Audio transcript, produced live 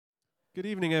Good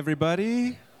evening,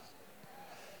 everybody.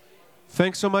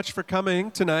 Thanks so much for coming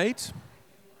tonight.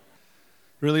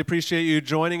 Really appreciate you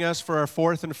joining us for our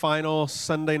fourth and final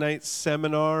Sunday night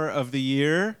seminar of the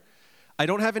year. I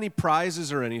don't have any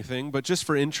prizes or anything, but just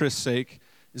for interest's sake,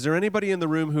 is there anybody in the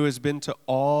room who has been to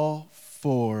all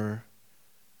four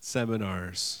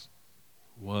seminars?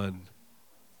 1,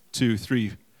 2,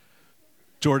 3.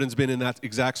 Jordan's been in that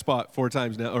exact spot 4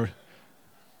 times now, or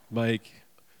Mike.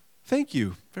 Thank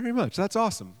you very much. That's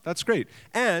awesome. That's great.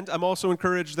 And I'm also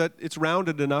encouraged that it's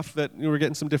rounded enough that we're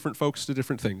getting some different folks to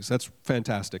different things. That's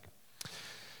fantastic.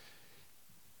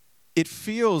 It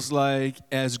feels like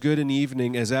as good an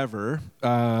evening as ever,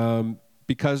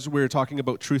 because we're talking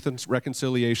about truth and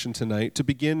reconciliation tonight, to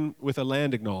begin with a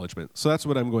land acknowledgement. So that's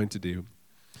what I'm going to do.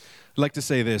 I'd like to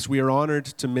say this. We are honored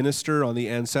to minister on the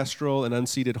ancestral and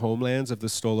unceded homelands of the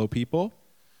Stolo people.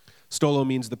 Stolo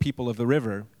means the people of the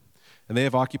river. And they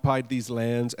have occupied these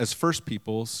lands as first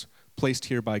peoples placed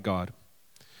here by God.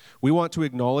 We want to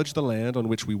acknowledge the land on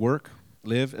which we work,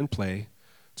 live, and play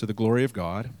to the glory of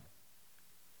God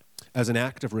as an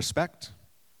act of respect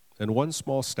and one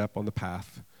small step on the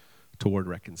path toward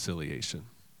reconciliation.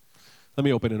 Let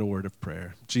me open in a word of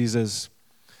prayer. Jesus,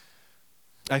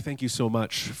 I thank you so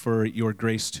much for your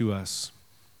grace to us.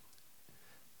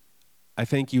 I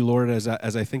thank you, Lord, as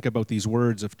I think about these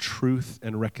words of truth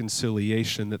and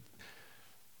reconciliation, that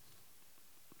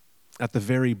at the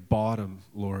very bottom,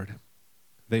 Lord,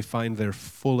 they find their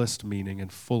fullest meaning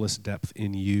and fullest depth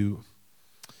in you.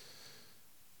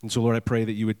 And so, Lord, I pray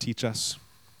that you would teach us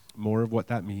more of what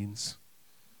that means.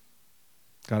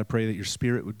 God, I pray that your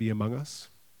Spirit would be among us.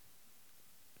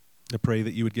 I pray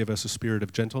that you would give us a spirit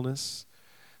of gentleness,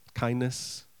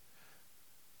 kindness,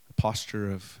 a posture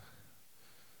of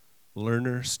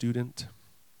learner, student,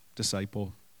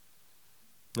 disciple.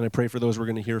 And I pray for those we're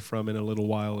going to hear from in a little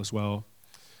while as well,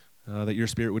 that your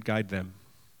Spirit would guide them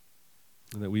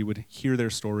and that we would hear their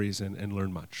stories and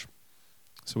learn much.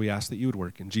 So we ask that you would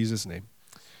work in Jesus' name.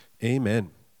 Amen.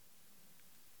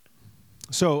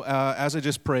 So as I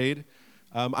just prayed,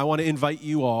 I want to invite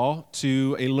you all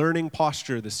to a learning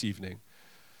posture this evening.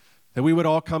 That we would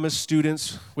all come as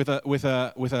students with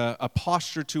a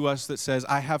posture to us that says,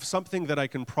 I have something that I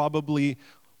can probably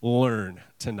learn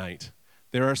tonight.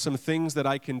 There are some things that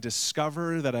I can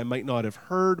discover that I might not have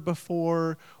heard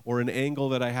before, or an angle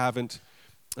that I haven't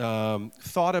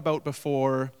thought about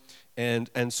before, and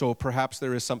so perhaps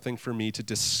there is something for me to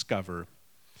discover.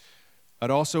 I'd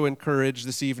also encourage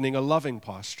this evening a loving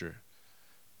posture.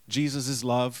 Jesus is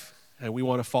love, and we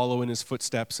want to follow in his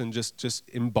footsteps and just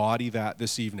embody that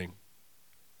this evening.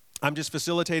 I'm just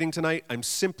facilitating tonight. I'm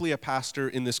simply a pastor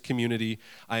in this community.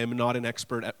 I am not an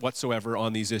expert whatsoever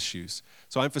on these issues.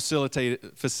 So I'm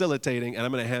facilitating, and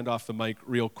I'm going to hand off the mic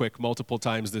real quick multiple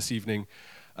times this evening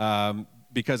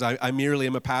because I merely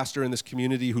am a pastor in this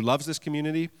community who loves this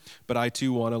community, but I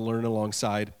too want to learn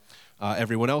alongside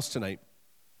everyone else tonight.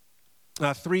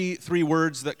 Three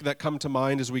words that come to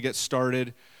mind as we get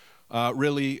started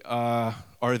really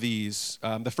are these.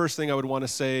 The first thing I would want to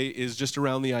say is just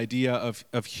around the idea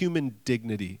of human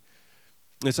dignity.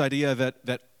 This idea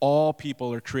that all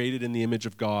people are created in the image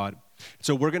of God.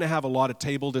 So we're going to have a lot of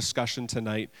table discussion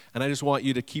tonight, and I just want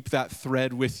you to keep that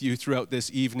thread with you throughout this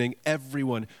evening.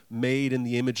 Everyone made in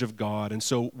the image of God. And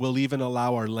so we'll even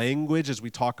allow our language as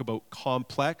we talk about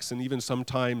complex and even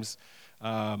sometimes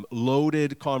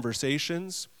loaded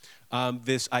conversations.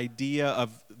 This idea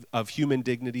of human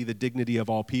dignity, the dignity of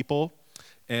all people,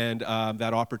 and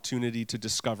that opportunity to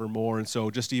discover more. And so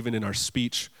just even in our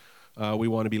speech, we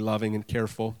want to be loving and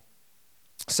careful.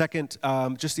 Second,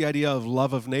 just the idea of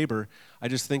love of neighbor. I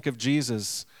just think of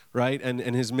Jesus, right,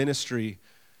 and his ministry,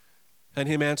 and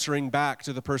him answering back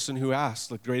to the person who asked,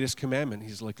 the greatest commandment.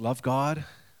 He's like, love God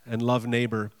and love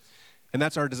neighbor. And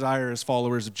that's our desire as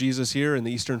followers of Jesus here in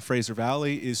the Eastern Fraser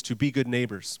Valley, is to be good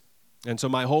neighbors. And so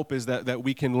my hope is that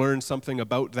we can learn something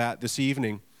about that this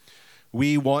evening.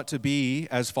 We want to be,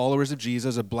 as followers of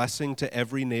Jesus, a blessing to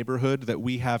every neighborhood that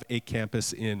we have a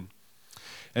campus in.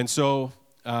 And so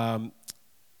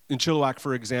in Chilliwack,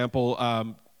 for example,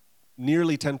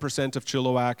 nearly 10% of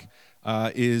Chilliwack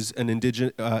is an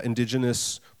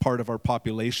indigenous part of our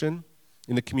population.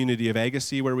 In the community of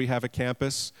Agassiz, where we have a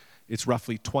campus, it's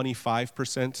roughly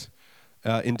 25%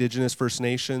 indigenous First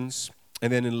Nations.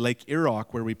 And then in Lake Erock,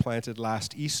 where we planted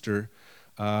last Easter,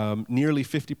 nearly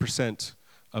 50%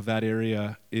 of that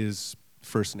area is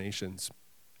First Nations.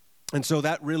 And so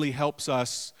that really helps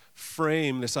us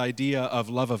frame this idea of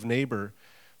love of neighbor.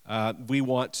 We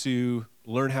want to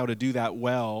learn how to do that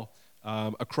well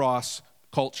across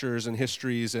cultures and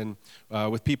histories and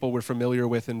with people we're familiar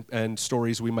with and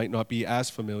stories we might not be as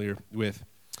familiar with.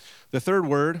 The third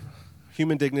word,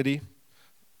 human dignity,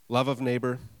 love of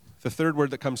neighbor. The third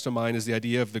word that comes to mind is the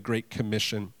idea of the Great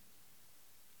Commission.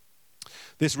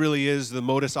 This really is the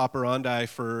modus operandi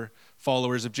for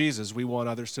followers of Jesus. We want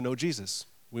others to know Jesus.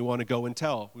 We want to go and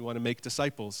tell. We want to make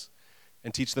disciples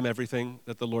and teach them everything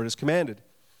that the Lord has commanded.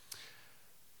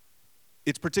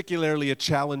 It's particularly a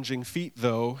challenging feat,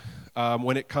 though,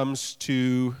 when it comes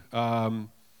to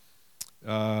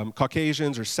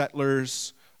Caucasians or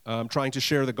settlers trying to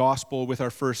share the gospel with our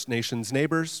First Nations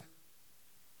neighbors.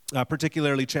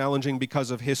 Particularly challenging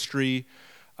because of history,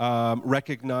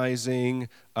 recognizing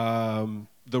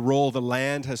the role the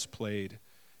land has played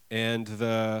and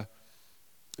the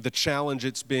challenge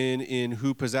it's been in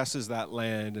who possesses that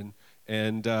land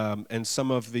and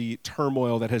some of the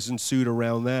turmoil that has ensued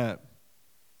around that.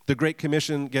 The Great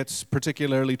Commission gets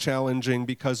particularly challenging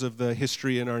because of the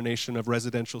history in our nation of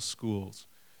residential schools.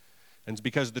 And it's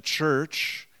because the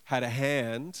church had a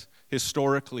hand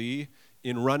historically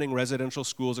in running residential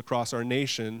schools across our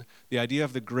nation. The idea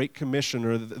of the Great Commission,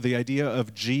 or the idea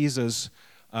of Jesus,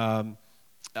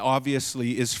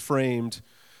 obviously is framed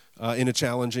in a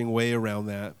challenging way around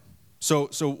that.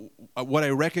 So what I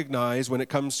recognize when it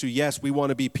comes to, yes, we want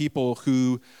to be people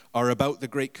who are about the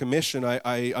Great Commission,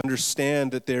 I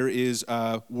understand that there is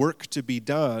work to be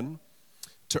done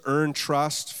to earn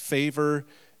trust, favor,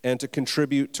 and to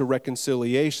contribute to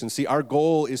reconciliation. See, our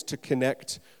goal is to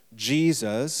connect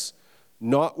Jesus,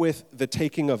 not with the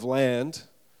taking of land,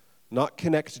 not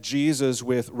connect Jesus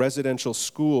with residential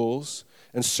schools,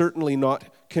 and certainly not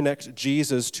connect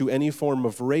Jesus to any form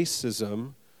of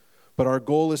racism, but our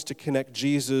goal is to connect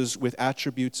Jesus with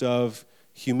attributes of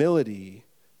humility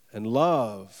and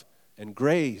love and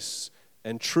grace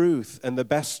and truth and the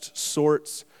best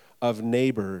sorts of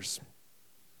neighbors.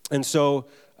 And so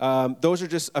those are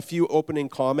just a few opening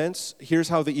comments. Here's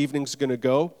how the evening's going to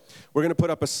go. We're going to put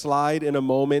up a slide in a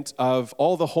moment of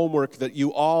all the homework that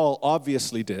you all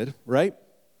obviously did, right?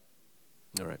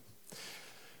 All right.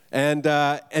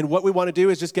 And what we want to do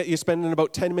is just get you spending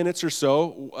about 10 minutes or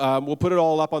so. We'll put it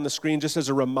all up on the screen just as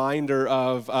a reminder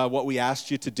of what we asked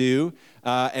you to do,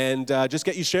 and just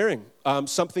get you sharing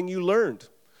something you learned,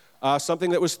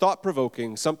 something that was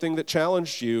thought-provoking, something that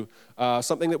challenged you,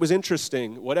 something that was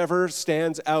interesting, whatever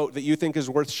stands out that you think is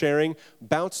worth sharing.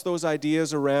 Bounce those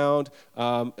ideas around.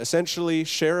 Essentially,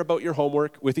 share about your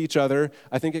homework with each other.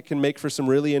 I think it can make for some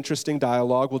really interesting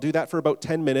dialogue. We'll do that for about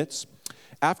 10 minutes.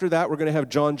 After that, we're going to have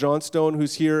John Johnstone,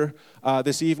 who's here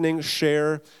this evening,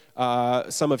 share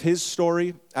some of his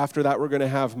story. After that, we're going to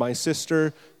have my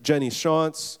sister, Jenny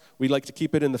Shantz. We like to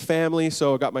keep it in the family,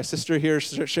 so I got my sister here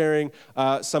sharing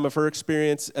some of her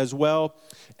experience as well.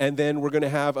 And then we're going to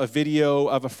have a video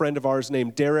of a friend of ours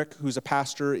named Derek, who's a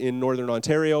pastor in Northern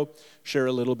Ontario, share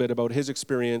a little bit about his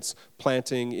experience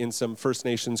planting in some First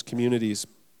Nations communities.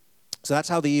 So that's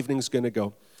how the evening's going to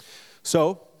go.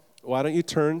 So why don't you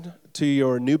turn to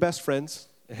your new best friends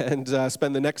and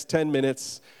spend the next 10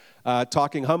 minutes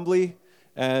talking humbly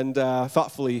and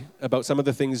thoughtfully about some of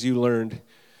the things you learned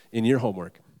in your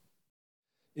homework.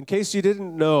 In case you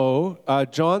didn't know,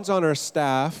 John's on our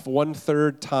staff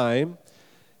 1/3 time.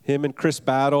 Him and Chris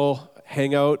Battle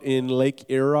hang out in Lake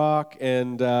Erock,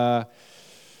 and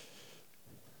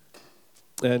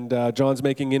John's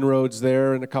making inroads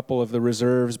there in a couple of the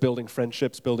reserves, building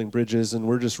friendships, building bridges, and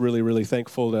we're just really, really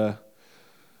thankful to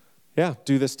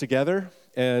do this together.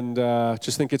 And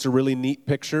just think it's a really neat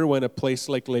picture when a place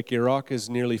like Lake Erock is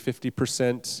nearly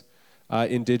 50%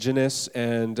 Indigenous,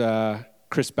 and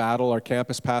Chris Battle, our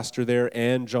campus pastor there,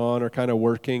 and John are kind of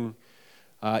working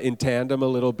in tandem a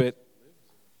little bit.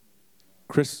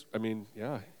 Chris,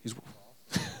 he's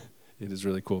it is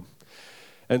really cool.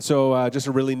 And so just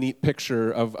a really neat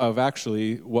picture of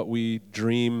actually what we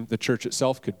dream the church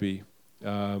itself could be.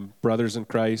 Brothers in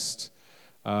Christ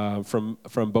from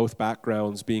both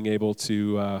backgrounds being able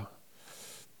to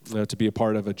be a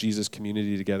part of a Jesus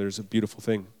community together is a beautiful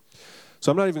thing.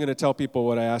 So I'm not even going to tell people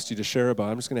what I asked you to share about.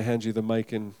 I'm just going to hand you the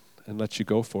mic and let you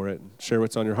go for it and share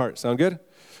what's on your heart. Sound good?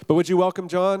 But would you welcome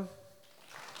John?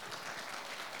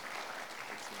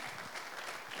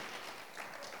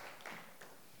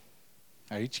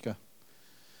 Aichka.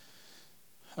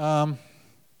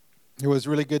 It was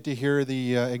really good to hear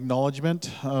the acknowledgement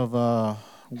of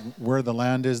where the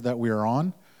land is that we are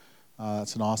on.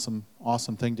 It's an awesome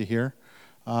thing to hear.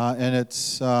 And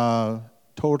it's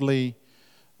totally,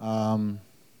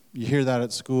 you hear that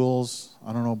at schools.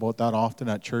 I don't know about that often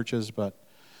at churches, but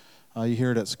you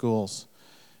hear it at schools.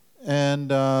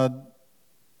 And I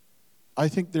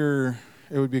think there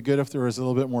it would be good if there was a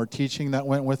little bit more teaching that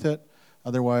went with it.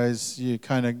 Otherwise, you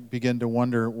kind of begin to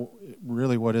wonder,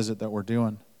 really, what is it that we're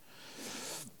doing?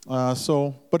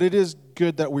 But it is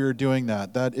good that we are doing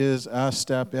that. That is a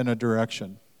step in a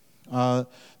direction. The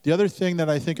other thing that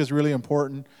I think is really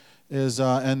important is,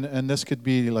 and this could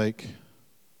be like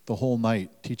the whole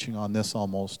night teaching on this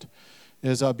almost,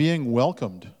 is being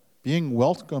welcomed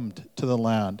to the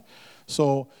land.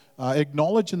 So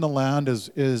acknowledging the land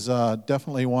is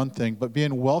definitely one thing, but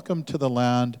being welcomed to the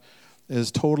land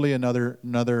is totally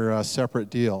another separate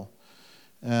deal.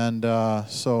 And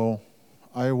so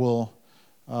I will.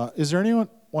 Is there anyone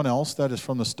else that is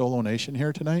from the Stolo Nation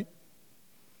here tonight?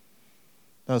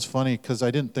 That was funny because I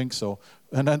didn't think so.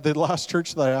 And at the last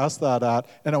church that I asked that at,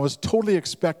 and I was totally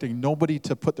expecting nobody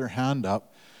to put their hand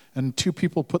up, and 2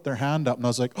 people put their hand up, and I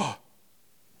was like, oh,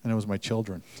 and it was my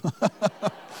children.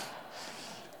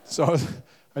 So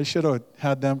I should have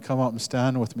had them come up and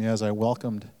stand with me as I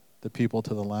welcomed the people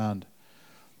to the land.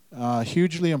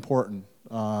 Hugely important.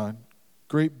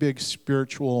 Great big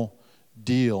spiritual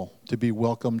deal to be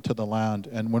welcomed to the land.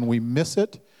 And when we miss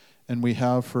it, and we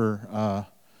have for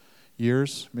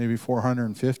years, maybe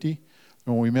 450,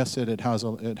 when we miss it, it has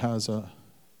a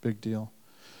big deal.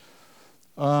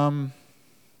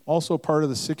 Also part of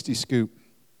the 60 Scoop.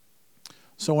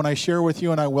 So when I share with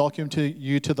you and I welcome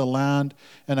you to the land,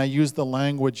 and I use the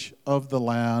language of the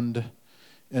land,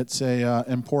 it's a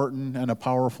important and a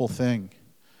powerful thing.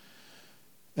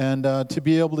 And to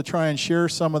be able to try and share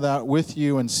some of that with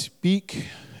you and speak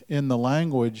in the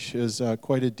language is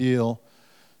quite a deal,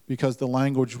 because the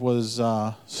language was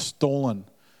stolen.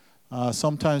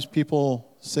 Sometimes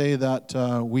people say that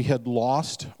we had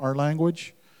lost our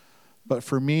language, but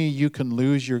for me, you can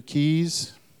lose your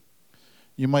keys.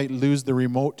 You might lose the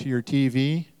remote to your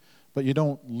TV, but you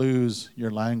don't lose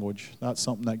your language. That's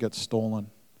something that gets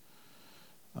stolen.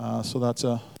 So that's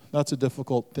a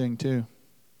difficult thing too.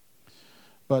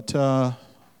 But yeah,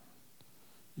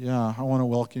 I want to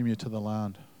welcome you to the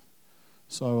land.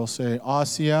 So I will say,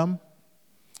 Asiem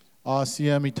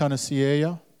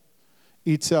itanasiea,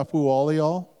 itsepu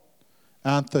olial,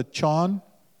 antha chan,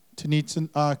 tinitsin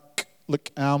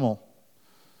lik amel.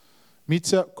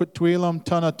 Mitsep kutwilam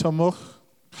tana tamuch,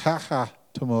 haha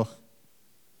tamuch.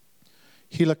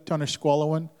 Hilak tana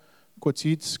squalawan,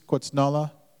 quatsits,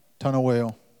 quatsnala,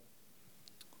 tanaweo.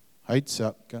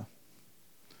 Heitzepka.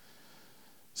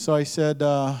 So I said,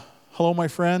 hello, my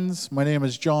friends. My name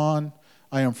is John.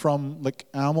 I am from Lik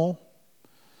Amel.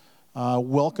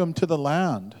 Welcome to the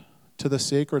land, to the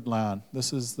sacred land.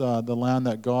 This is the land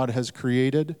that God has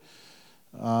created.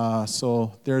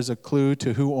 So there's a clue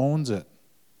to who owns it.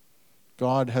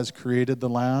 God has created the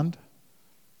land.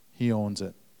 He owns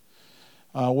it.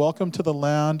 Welcome to the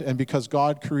land, and because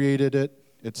God created it,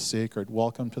 it's sacred.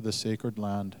 Welcome to the sacred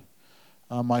land.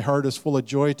 My heart is full of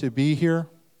joy to be here.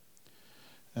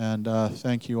 And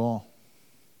thank you all.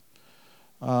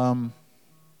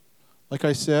 Like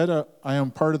I said, I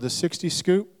am part of the 60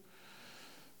 Scoop.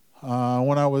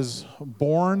 When I was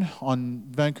born on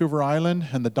Vancouver Island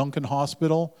in the Duncan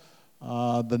Hospital,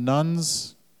 the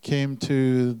nuns came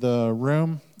to the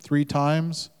room 3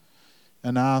 times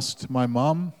and asked my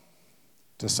mom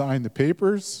to sign the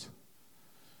papers.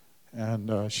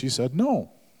 And she said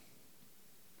no.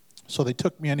 So they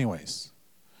took me anyways.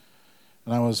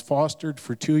 And I was fostered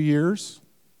for 2 years,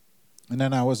 and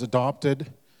then I was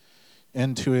adopted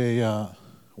into a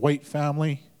white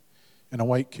family in a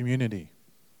white community.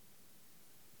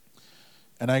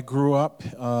 And I grew up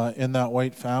in that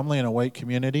white family, in a white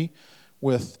community,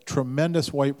 with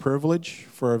tremendous white privilege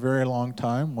for a very long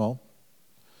time, well,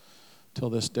 till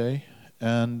this day,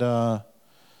 and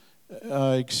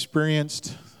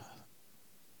experienced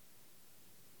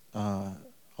a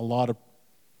lot of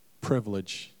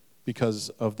privilege because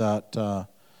of that,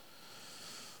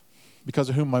 because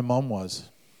of who my mom was.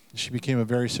 She became a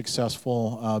very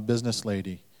successful business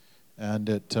lady, and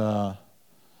it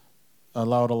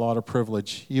allowed a lot of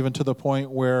privilege, even to the point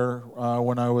where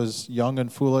when I was young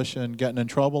and foolish and getting in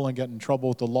trouble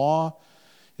with the law,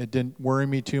 it didn't worry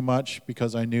me too much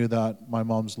because I knew that my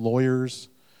mom's lawyers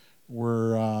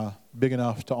were big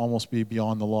enough to almost be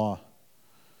beyond the law.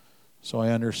 So I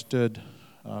understood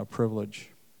privilege.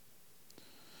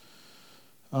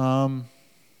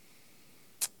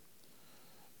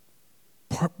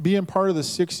 Being part of the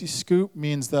 60 Scoop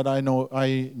means that I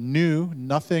knew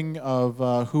nothing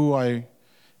of who I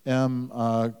am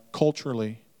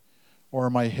culturally, or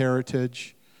my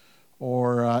heritage,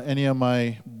 or any of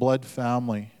my blood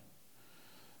family.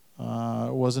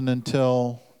 It wasn't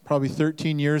until probably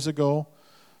 13 years ago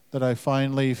that I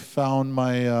finally found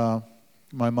my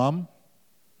mom,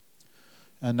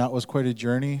 and that was quite a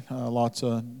journey. Lots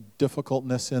of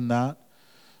difficultness in that.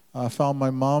 I found my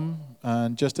mom,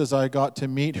 and just as I got to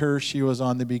meet her, she was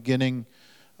on the beginning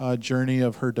journey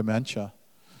of her dementia.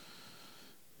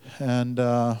 And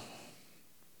part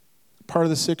of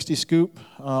the 60 Scoop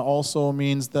also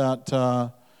means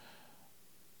that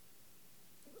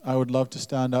I would love to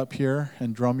stand up here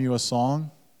and drum you a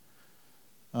song.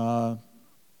 But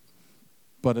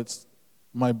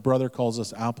my brother calls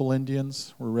us Apple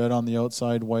Indians. We're red on the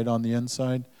outside, white on the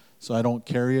inside. So I don't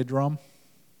carry a drum.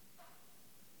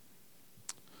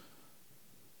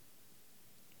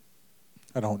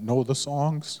 I don't know the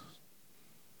songs.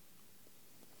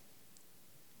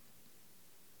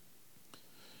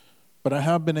 But I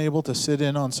have been able to sit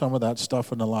in on some of that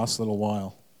stuff in the last little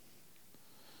while.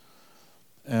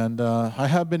 And I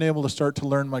have been able to start to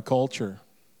learn my culture.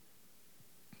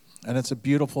 And it's a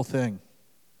beautiful thing.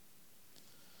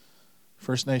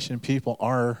 First Nation people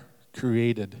are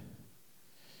created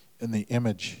in the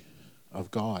image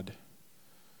of God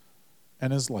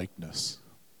and His likeness.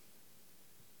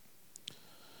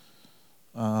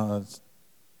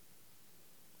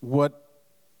 What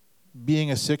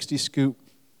being a 60 Scoop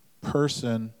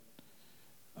person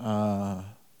has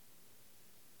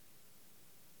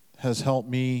helped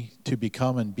me to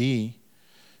become and be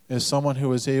is someone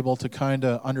who is able to kind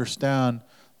of understand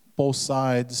both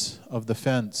sides of the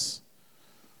fence,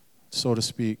 so to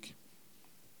speak.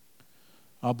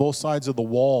 Both sides of the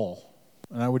wall,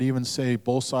 and I would even say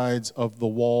both sides of the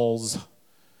walls,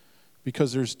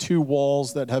 because there's two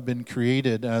walls that have been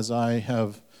created as I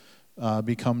have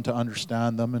become to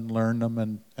understand them and learn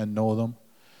them and know them.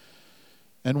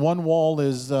 And one wall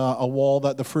is a wall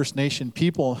that the First Nation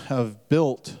people have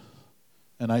built.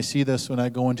 And I see this when I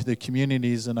go into the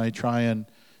communities and I try and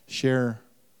share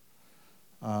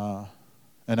and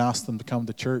ask them to come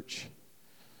to church.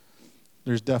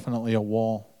 There's definitely a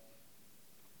wall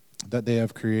that they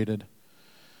have created.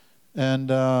 And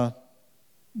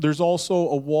there's also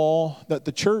a wall that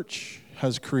the church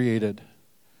has created.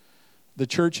 The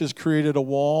church has created a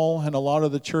wall, and a lot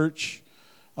of the church,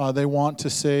 they want to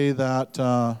say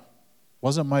that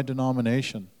wasn't my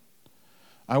denomination.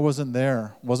 I wasn't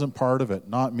there, wasn't part of it,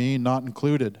 not me, not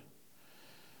included.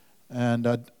 And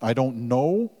I don't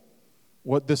know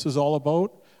what this is all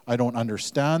about. I don't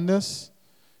understand this.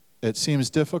 It seems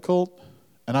difficult,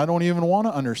 and I don't even want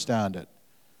to understand it.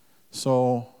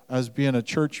 So as being a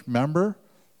church member,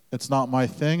 it's not my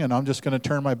thing, and I'm just going to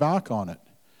turn my back on it.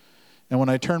 And when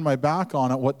I turn my back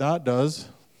on it, what that does,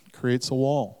 creates a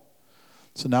wall.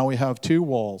 So now we have two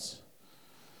walls.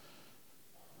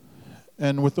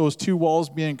 And with those two walls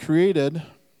being created,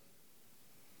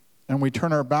 and we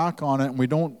turn our back on it, and we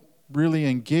don't really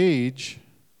engage,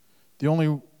 the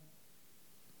only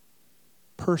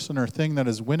person or thing that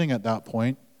is winning at that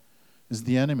point is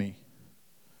the enemy.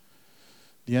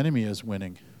 The enemy is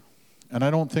winning. And I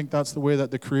don't think that's the way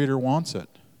that the Creator wants it.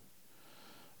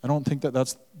 I don't think that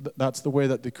that's the way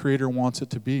that the Creator wants it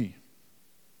to be.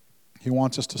 He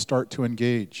wants us to start to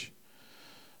engage.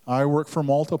 I work for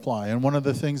Multiply, and one of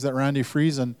the things that Randy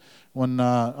Friesen, when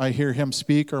I hear him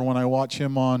speak or when I watch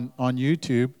him on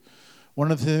YouTube,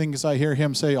 one of the things I hear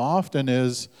him say often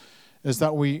is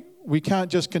that we can't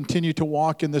just continue to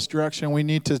walk in this direction. We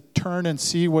need to turn and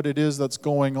see what it is that's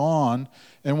going on,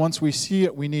 and once we see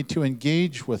it, we need to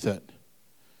engage with it.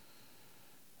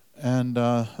 And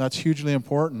that's hugely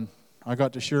important. I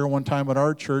got to share one time at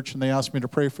our church, and they asked me to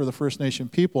pray for the First Nation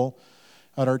people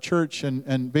at our church,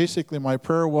 and basically my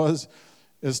prayer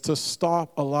is to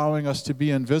stop allowing us to be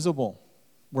invisible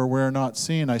where we're not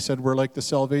seen. I said we're like the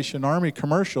Salvation Army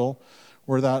commercial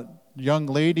where that young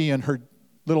lady and her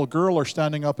little girl are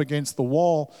standing up against the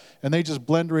wall, and they just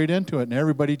blend right into it, and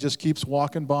everybody just keeps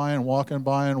walking by and walking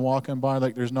by and walking by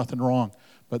like there's nothing wrong.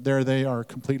 But there they are,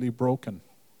 completely broken.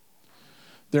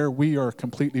 There we are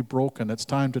completely broken. It's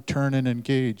time to turn and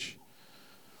engage.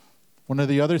 One of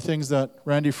the other things that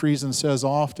Randy Friesen says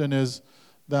often is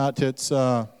that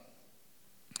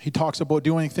he talks about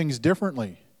doing things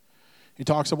differently. He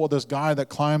talks about this guy that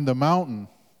climbed the mountain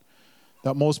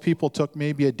that most people took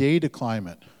maybe a day to climb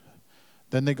it.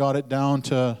 Then they got it down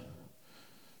to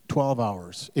 12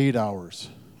 hours, 8 hours.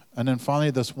 And then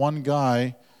finally this one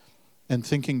guy, and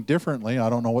thinking differently, I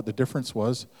don't know what the difference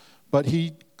was, but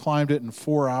he climbed it in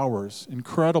 4 hours.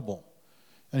 Incredible.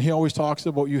 And he always talks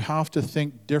about you have to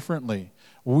think differently.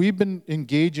 We've been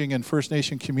engaging in First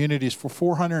Nation communities for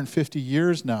 450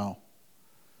 years now.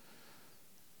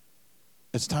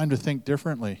 It's time to think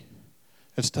differently.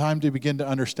 It's time to begin to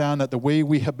understand that the way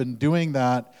we have been doing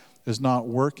that is not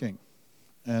working.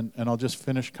 And I'll just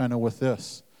finish kind of with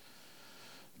this.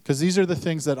 Because these are the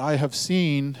things that I have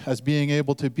seen as being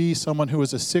able to be someone who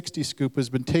is a 60 scoop, has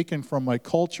been taken from my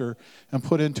culture and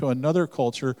put into another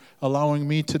culture, allowing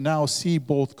me to now see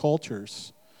both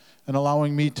cultures and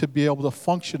allowing me to be able to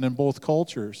function in both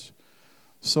cultures.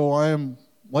 So I am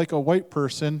like a white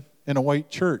person in a white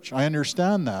church. I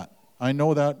understand that. I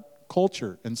know that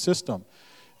culture and system.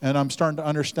 And I'm starting to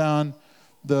understand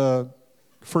the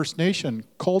First Nation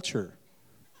culture.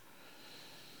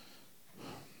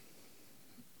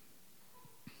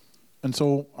 And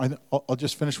so I'll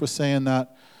just finish with saying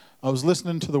that I was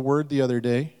listening to the Word the other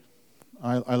day.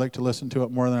 I like to listen to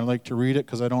it more than I like to read it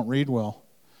because I don't read well.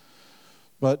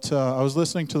 But I was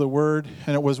listening to the Word,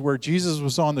 and it was where Jesus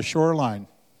was on the shoreline.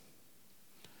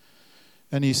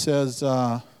 And he says,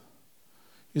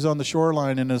 he's on the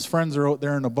shoreline, and his friends are out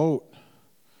there in a boat.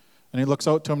 And he looks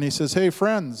out to them, and he says, "Hey,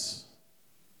 friends,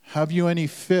 have you any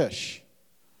fish?"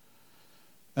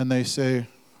 And they say,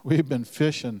 "We've been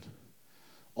fishing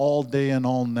all day and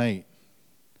all night."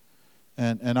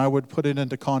 And I would put it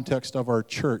into context of our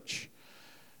church.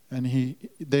 And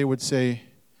they would say,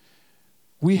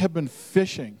 "We have been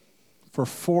fishing for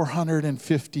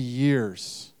 450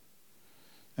 years,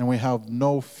 and we have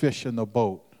no fish in the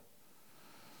boat."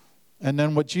 And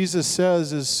then what Jesus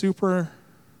says is super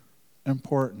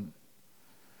important.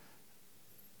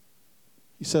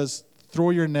 He says, "Throw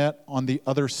your net on the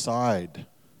other side."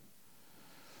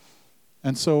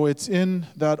 And so it's in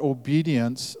that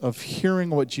obedience of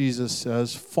hearing what Jesus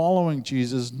says, following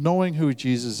Jesus, knowing who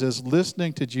Jesus is,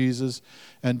 listening to Jesus,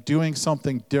 and doing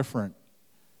something different,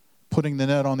 putting the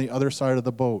net on the other side of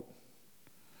the boat.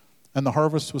 And the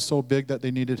harvest was so big that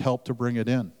they needed help to bring it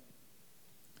in.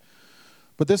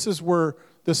 But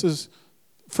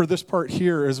for this part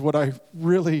here is what I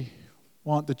really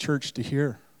want the church to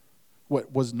hear.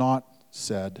 What was not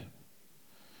said.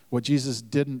 What Jesus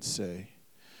didn't say.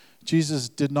 Jesus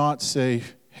did not say,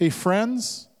 "Hey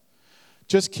friends,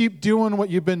 just keep doing what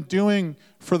you've been doing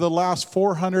for the last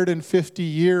 450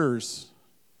 years.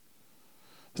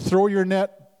 Throw your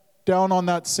net down on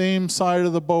that same side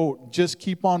of the boat. Just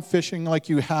keep on fishing like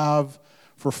you have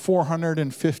for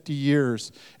 450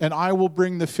 years, and I will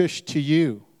bring the fish to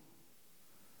you."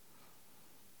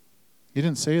 He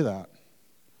didn't say that.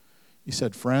 He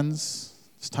said, "Friends,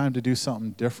 it's time to do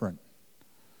something different.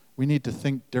 We need to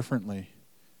think differently.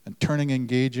 And turning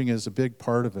engaging is a big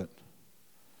part of it.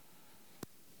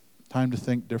 Time to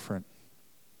think different."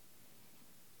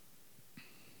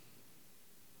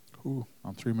 Ooh,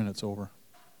 I'm 3 minutes over.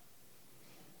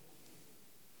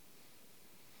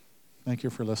 Thank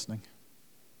you for listening.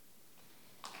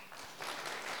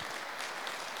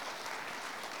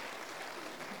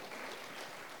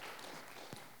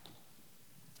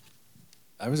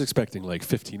 I was expecting like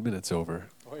 15 minutes over.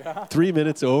 Oh, yeah? 3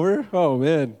 minutes over? Oh,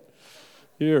 man.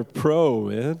 You're a pro,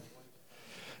 man.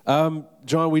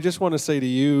 John, we just want to say to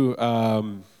you,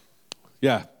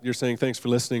 you're saying thanks for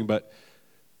listening, but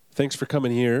thanks for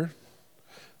coming here,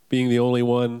 being the only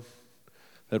one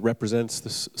that represents the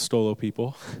Stolo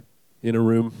people in a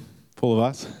room full of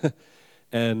us,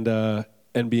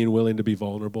 and being willing to be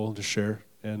vulnerable and to share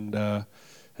and to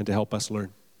help us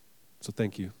learn. So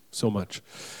thank you so much.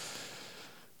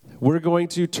 We're going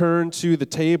to turn to the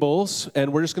tables,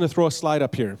 and we're just going to throw a slide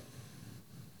up here.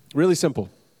 Really simple.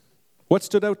 What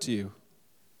stood out to you?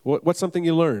 What's something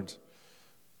you learned?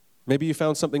 Maybe you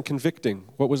found something convicting.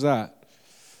 What was that?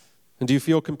 And do you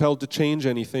feel compelled to change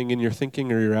anything in your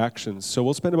thinking or your actions? So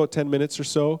we'll spend about 10 minutes or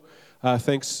so.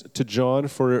 Thanks to John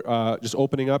for just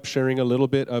opening up, sharing a little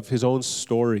bit of his own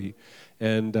story.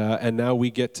 And now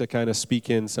we get to kind of speak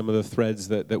in some of the threads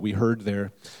that we heard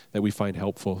there that we find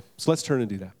helpful. So let's turn and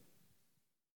do that.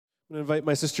 I'm going to invite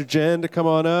my sister Jen to come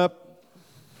on up.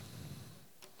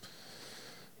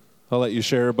 I'll let you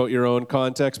share about your own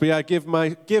context. But yeah,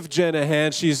 give Jen a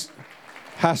hand. She's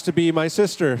has to be my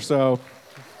sister. So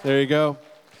there you go.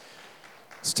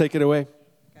 Let's take it away.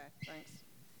 Okay, thanks.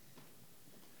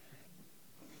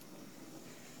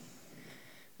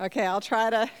 Okay, I'll try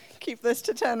to keep this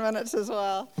to 10 minutes as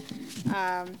well.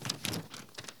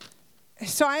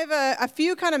 So I have a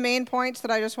few kind of main points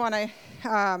that I just want to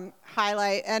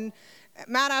highlight. And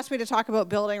Matt asked me to talk about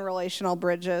building relational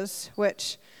bridges,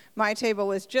 which my table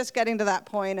was just getting to that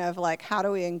point of like, how do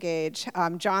we engage?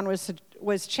 John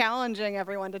was challenging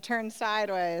everyone to turn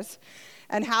sideways.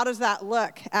 And how does that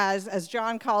look? As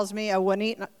John calls me a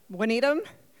Juanitum,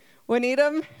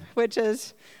 which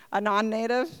is a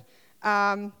non-native.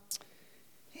 How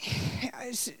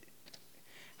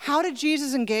did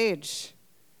Jesus engage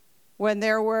when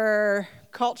there were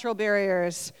cultural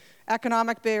barriers,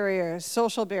 economic barriers,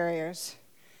 social barriers?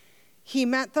 He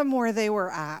met them where they were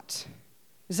at.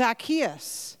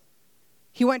 Zacchaeus,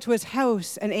 he went to his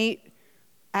house and ate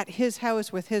at his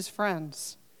house with his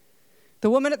friends. The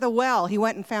woman at the well, he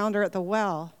went and found her at the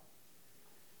well.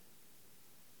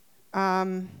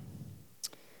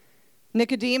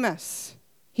 Nicodemus,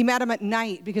 he met him at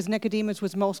night because Nicodemus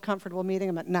was most comfortable meeting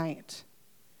him at night.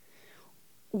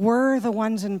 We're the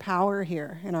ones in power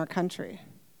here in our country.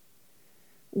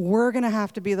 We're going to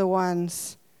have to be the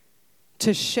ones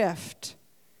to shift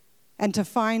and to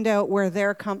find out where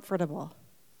they're comfortable.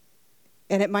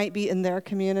 And it might be in their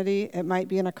community, it might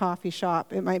be in a coffee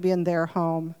shop, it might be in their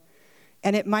home,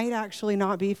 and it might actually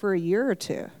not be for a year or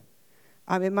two.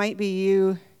 It might be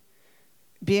you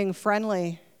being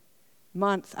friendly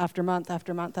month after month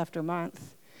after month after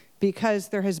month, because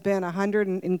there has been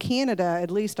in Canada, at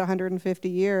least 150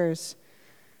 years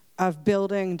of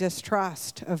building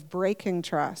distrust, of breaking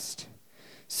trust.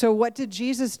 So what did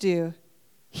Jesus do?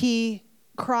 He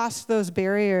crossed those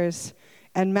barriers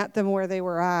and met them where they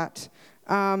were at.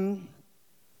 In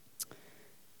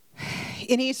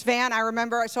East Van, I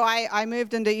remember, so I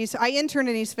moved into I interned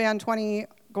in East Van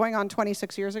going on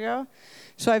 26 years ago.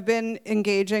 So I've been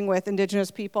engaging with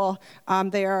Indigenous people.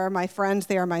 They are my friends,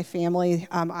 they are my family.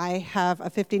 I have a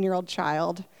 15-year-old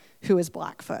child who is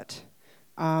Blackfoot.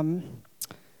 About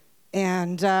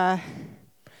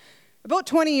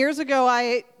 20 years ago,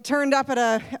 I turned up at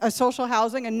a social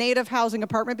housing, a native housing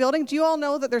apartment building. Do you all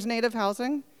know that there's native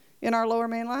housing in our Lower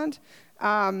Mainland?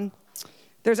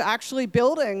 There's actually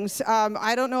buildings.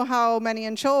 I don't know how many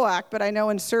in Chilliwack, but I know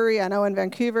in Surrey, I know in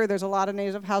Vancouver, there's a lot of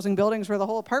native housing buildings where the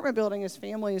whole apartment building is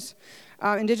families,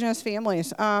 Indigenous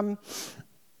families. And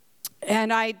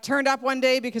I turned up one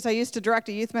day because I used to direct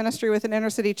a youth ministry with an inner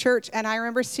city church, and I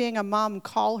remember seeing a mom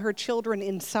call her children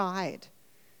inside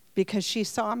because she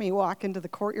saw me walk into the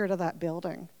courtyard of that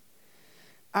building.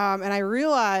 And I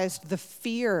realized the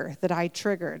fear that I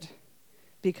triggered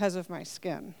because of my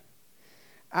skin.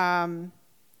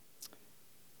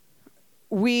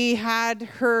 We had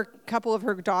a couple of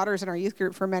her daughters in our youth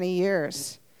group for many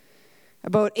years.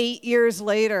 About 8 years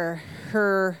later,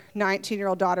 her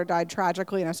 19-year-old daughter died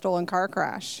tragically in a stolen car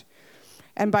crash.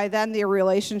 And by then, the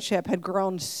relationship had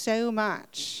grown so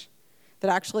much that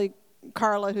actually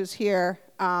Carla, who's here,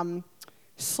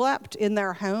 slept in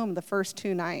their home the first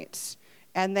 2 nights.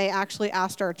 And they actually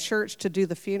asked our church to do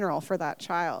the funeral for that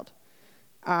child.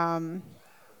 In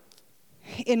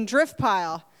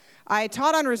Driftpile, I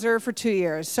taught on reserve for 2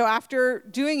 years. So after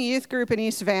doing a youth group in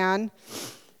East Van,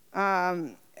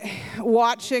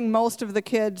 watching most of the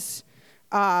kids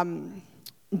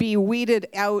be weeded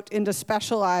out into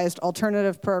specialized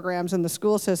alternative programs in the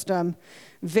school system,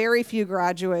 very few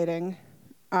graduating.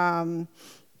 I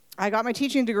got my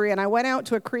teaching degree, and I went out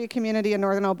to a Cree community in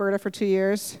northern Alberta for 2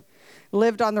 years,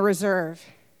 lived on the reserve.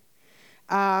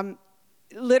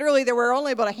 Literally, there were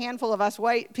only about a handful of us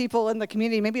white people in the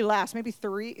community, maybe less, maybe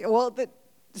 3. Well, the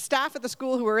staff at the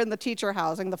school who were in the teacher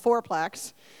housing, the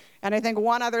fourplex, and I think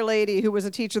one other lady who was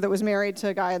a teacher that was married to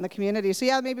a guy in the community. So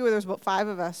yeah, maybe there was about 5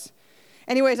 of us.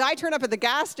 Anyways, I turned up at the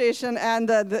gas station, and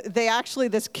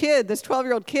this kid, this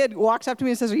 12-year-old kid, walks up to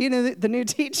me and says, "Are you the new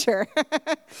teacher?"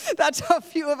 That's how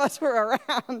few of us were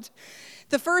around.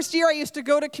 The first year I used to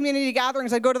go to community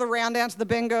gatherings. I'd go to the round dance, the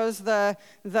bingos, the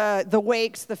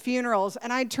wakes, the funerals,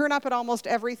 and I'd turn up at almost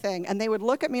everything. And they would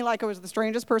look at me like I was the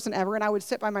strangest person ever, and I would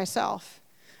sit by myself.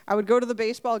 I would go to the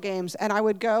baseball games, and I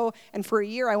would go, and for a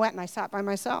year I went and I sat by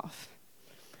myself.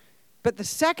 But the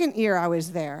second year I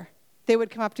was there, they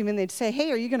would come up to me and they'd say,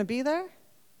 "Hey, are you going to be there?"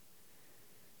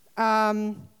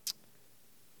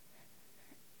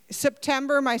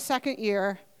 September, my second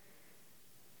year,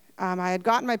 I had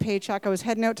gotten my paycheck. I was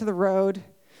heading out to the road.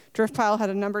 Driftpile had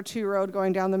a number 2 road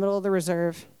going down the middle of the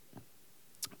reserve.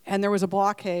 And there was a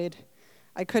blockade.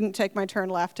 I couldn't take my turn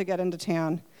left to get into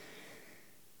town.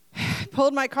 I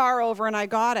pulled my car over and I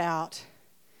got out.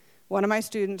 One of my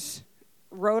students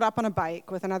rode up on a bike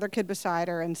with another kid beside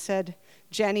her and said,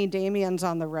 "Jenny, Damien's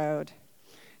on the road."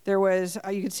 There was,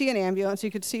 you could see an ambulance,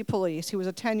 you could see police. He was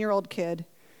a 10-year-old kid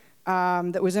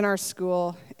that was in our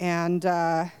school. And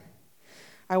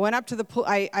I went up to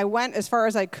I went as far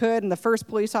as I could, and the first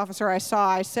police officer I saw,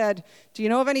 I said, "Do you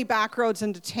know of any back roads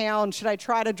into town? Should I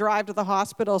try to drive to the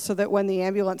hospital so that when the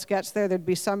ambulance gets there, there'd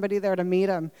be somebody there to meet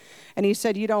him?" And he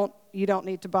said, "You don't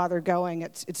need to bother going.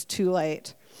 It's too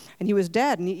late." And he was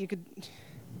dead, and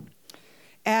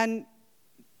and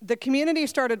the community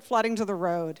started flooding to the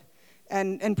road.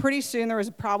 And pretty soon there was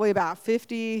probably about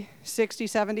 50, 60,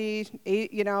 70,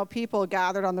 people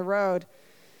gathered on the road.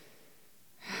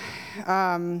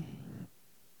 I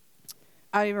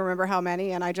don't even remember how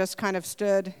many, and I just kind of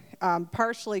stood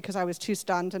partially because I was too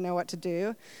stunned to know what to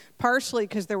do, partially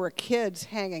because there were kids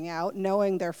hanging out,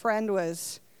 knowing their friend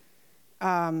was,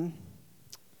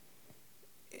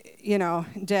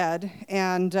 dead.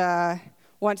 And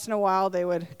once in a while, they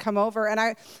would come over. And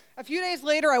a few days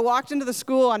later, I walked into the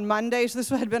school on Monday. So this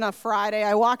had been a Friday.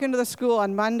 I walk into the school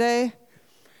on Monday,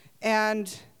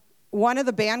 and one of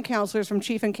the band counselors from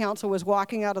Chief and Council was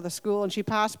walking out of the school, and she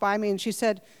passed by me, and she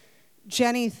said,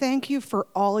 "Jenny, thank you for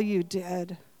all you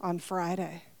did on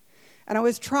Friday." And I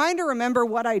was trying to remember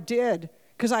what I did,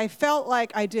 because I felt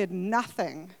like I did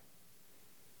nothing.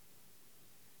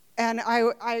 And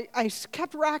I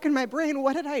kept racking my brain,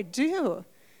 what did I do?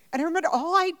 And I remember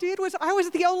all I did was I was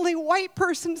the only white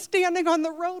person standing on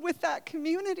the road with that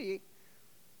community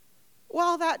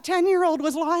while that 10-year-old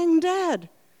was lying dead.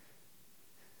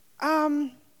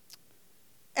 And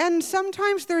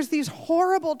sometimes there's these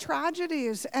horrible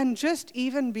tragedies, and just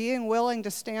even being willing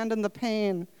to stand in the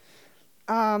pain.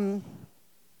 And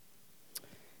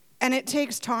it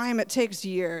takes time, it takes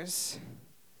years.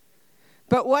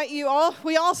 But what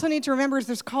we also need to remember is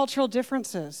there's cultural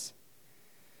differences.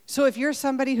 So if you're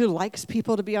somebody who likes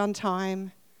people to be on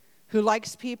time, who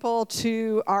likes people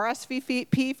to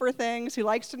RSVP for things, who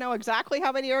likes to know exactly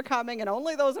how many are coming and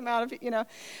only those amount of,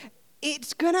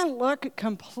 it's going to look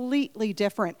completely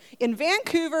different. In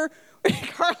Vancouver,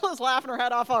 Carla's laughing her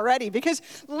head off already, because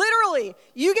literally,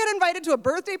 you get invited to a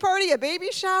birthday party, a baby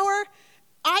shower.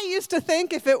 I used to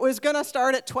think if it was going to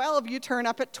start at 12, you turn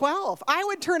up at 12. I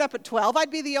would turn up at 12. I'd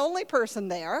be the only person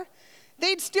there.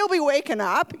 They'd still be waking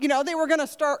up. They were going to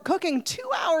start cooking 2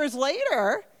 hours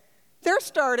later. They're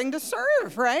starting to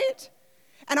serve, right?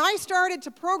 And I started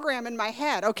to program in my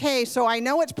head, okay, so I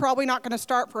know it's probably not going to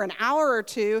start for an hour or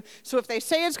two, so if they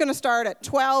say it's going to start at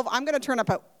 12, I'm going to turn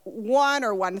up at 1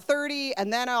 or 1:30,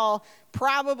 and then I'll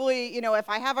probably, if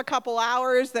I have a couple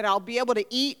hours, then I'll be able to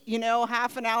eat,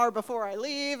 half an hour before I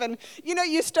leave. And,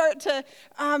 you start to,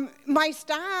 my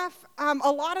staff,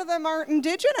 a lot of them aren't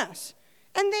Indigenous.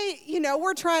 And they,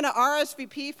 we're trying to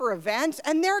RSVP for events,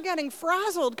 and they're getting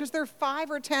frazzled because there are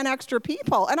 5 or 10 extra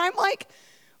people. And I'm like,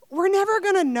 we're never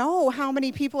going to know how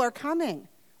many people are coming.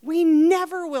 We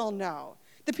never will know.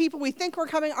 The people we think are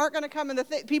coming aren't going to come, and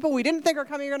the people we didn't think are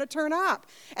coming are going to turn up.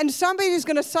 And somebody's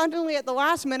going to suddenly, at the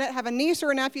last minute, have a niece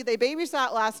or a nephew they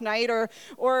babysat last night,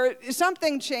 or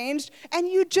something changed, and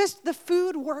the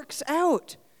food works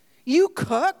out. You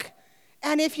cook,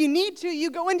 and if you need to,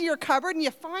 you go into your cupboard and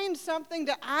you find something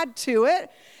to add to it.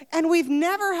 And we've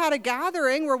never had a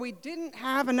gathering where we didn't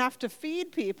have enough to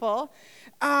feed people.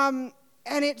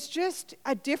 And it's just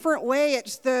a different way.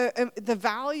 It's the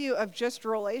value of just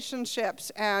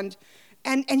relationships. And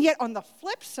yet on the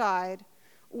flip side,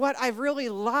 what I've really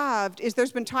loved is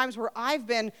there's been times where I've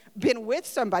been with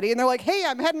somebody and they're like, hey,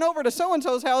 I'm heading over to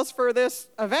so-and-so's house for this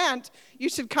event. You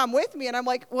should come with me. And I'm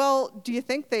like, well, do you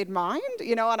think they'd mind?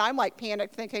 And I'm like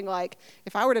panicked thinking like,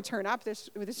 if I were to turn up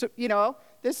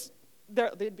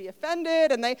they'd be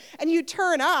offended, and you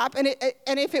turn up, and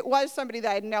if it was somebody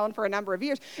that I'd known for a number of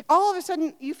years, all of a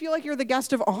sudden you feel like you're the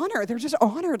guest of honor. They're just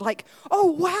honored, like,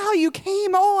 oh wow, you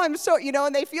came. Oh, I'm so,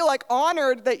 and they feel like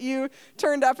honored that you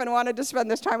turned up and wanted to spend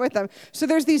this time with them. So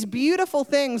there's these beautiful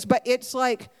things, but it's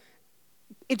like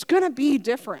it's gonna be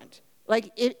different. Like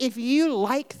if you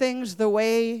like things the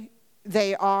way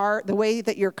they are, the way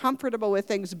that you're comfortable with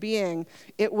things being,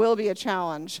 it will be a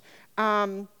challenge.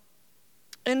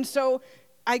 And so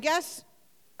I guess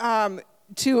to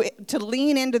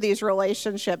lean into these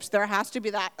relationships, there has to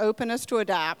be that openness to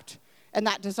adapt and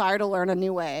that desire to learn a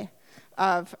new way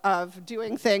of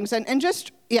doing things. And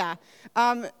just, yeah.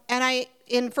 And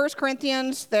in 1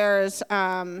 Corinthians, there's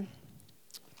 1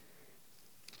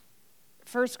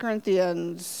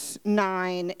 Corinthians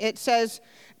 9, it says,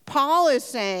 Paul is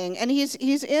saying, and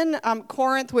he's in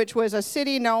Corinth, which was a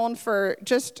city known for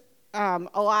just a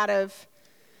lot of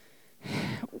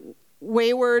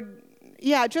wayward,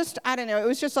 I don't know, it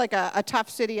was just like a tough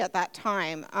city at that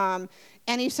time.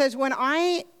 And he says, when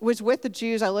I was with the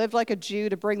Jews, I lived like a Jew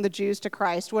to bring the Jews to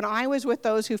Christ. When I was with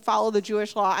those who follow the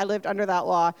Jewish law, I lived under that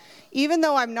law. Even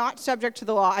though I'm not subject to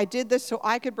the law, I did this so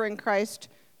I could bring Christ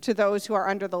to those who are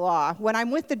under the law. When I'm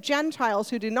with the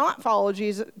Gentiles who do not follow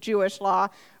Jewish law,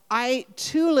 I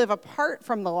too live apart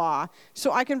from the law,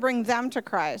 so I can bring them to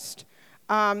Christ.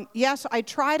 Yes, I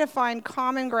try to find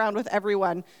common ground with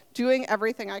everyone, doing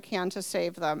everything I can to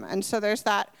save them. And so there's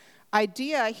that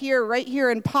idea here, right here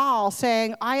in Paul,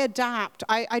 saying, I adapt.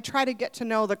 I try to get to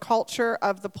know the culture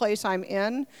of the place I'm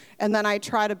in, and then I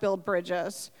try to build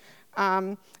bridges.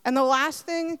 And the last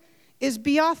thing is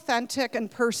be authentic and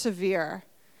persevere.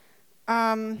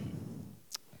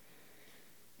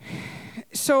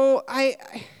 So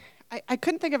I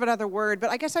couldn't think of another word, but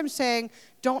I guess I'm saying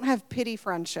don't have pity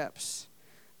friendships.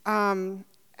 And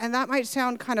that might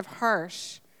sound kind of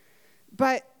harsh,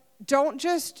 but don't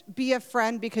just be a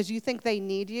friend because you think they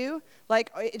need you.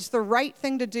 Like, it's the right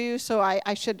thing to do, so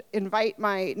I should invite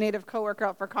my Native coworker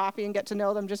out for coffee and get to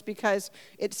know them just because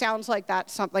it sounds like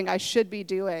that's something I should be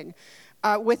doing.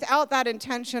 Without that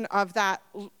intention of that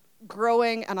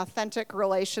growing an authentic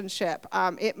relationship,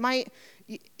 that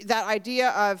idea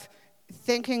of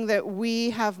thinking that we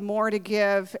have more to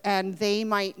give and they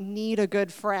might need a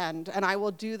good friend, and I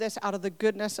will do this out of the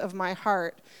goodness of my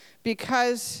heart,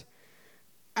 because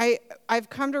I've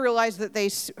come to realize that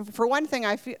for one thing,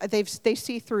 I feel they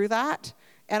see through that,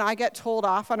 and I get told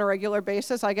off on a regular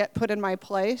basis. I get put in my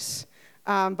place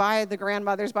by the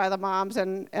grandmothers, by the moms,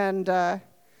 and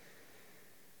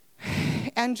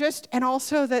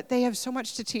also that they have so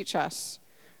much to teach us.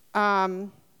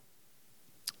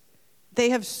 They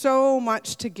have so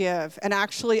much to give, and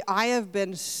actually, I have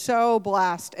been so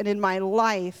blessed, and in my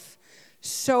life,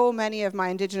 so many of my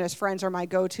Indigenous friends are my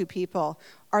go-to people,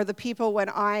 are the people when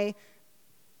I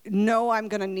know I'm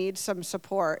going to need some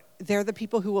support. They're the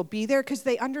people who will be there because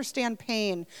they understand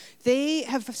pain. They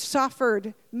have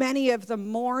suffered, many of them,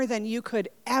 more than you could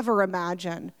ever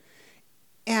imagine.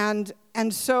 And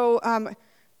so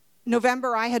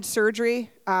November, I had surgery.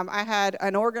 I had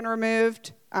an organ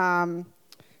removed, and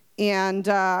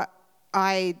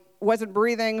I wasn't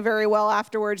breathing very well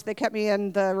afterwards. They kept me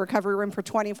in the recovery room for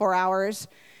 24 hours.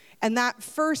 And that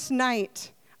first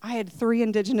night, I had 3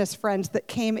 Indigenous friends that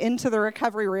came into the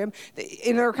recovery room.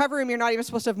 In the recovery room, you're not even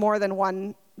supposed to have more than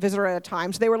one visitor at a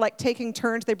time. So they were like taking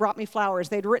turns. They brought me flowers.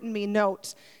 They'd written me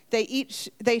notes. They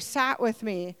sat with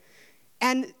me.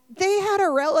 And they had a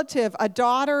relative, a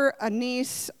daughter, a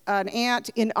niece, an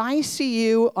aunt in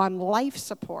ICU on life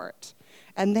support.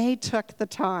 And they took the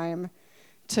time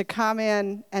to come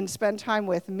in and spend time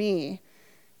with me.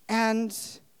 And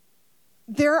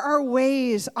there are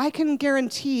ways, I can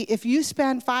guarantee, if you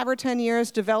spend 5 or 10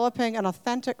 years developing an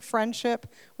authentic friendship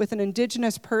with an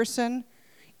Indigenous person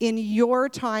in your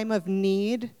time of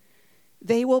need,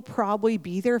 they will probably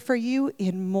be there for you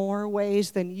in more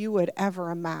ways than you would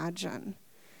ever imagine.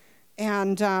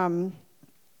 And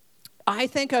I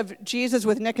think of Jesus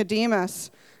with Nicodemus.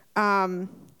 I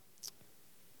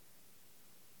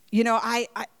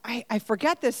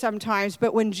forget this sometimes,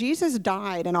 but when Jesus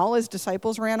died and all his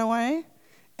disciples ran away,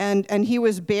 and he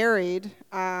was buried,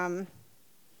 remind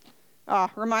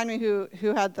me who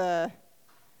had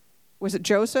was it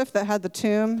Joseph that had the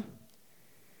tomb?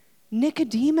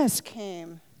 Nicodemus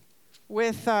came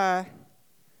with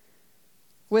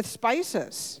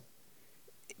spices.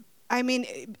 I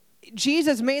mean,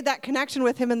 Jesus made that connection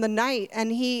with him in the night,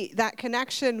 and that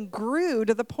connection grew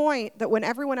to the point that when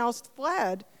everyone else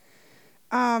fled,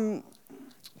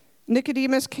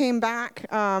 Nicodemus came back.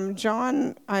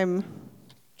 John,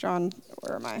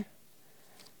 where am I?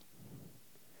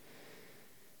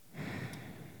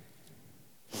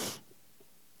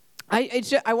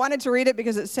 I wanted to read it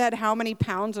because it said how many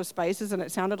pounds of spices, and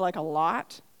it sounded like a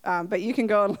lot. But you can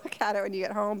go and look at it when you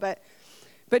get home. But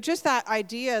just that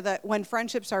idea that when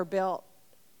friendships are built,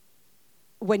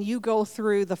 when you go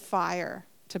through the fire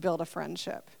to build a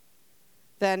friendship,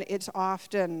 then it's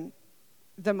often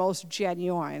the most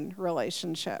genuine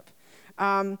relationship.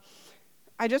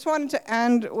 I just wanted to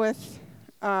end with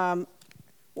a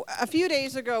few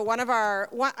days ago,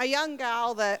 a young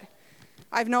gal that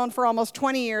I've known for almost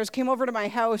 20 years came over to my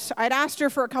house. I'd asked her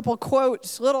for a couple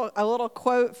quotes, a little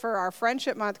quote for our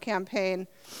Friendship Month campaign,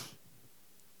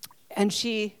 and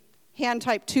she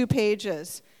hand-typed 2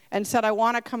 pages and said, I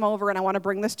want to come over and I want to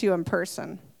bring this to you in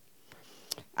person.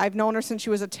 I've known her since she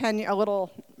was a little,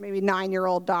 maybe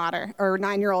 9-year-old daughter, or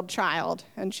 9-year-old child,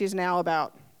 and she's now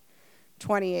about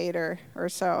 28 or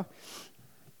so.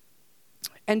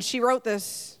 And she wrote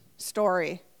this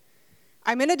story.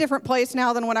 I'm in a different place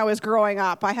now than when I was growing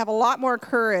up. I have a lot more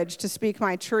courage to speak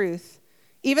my truth,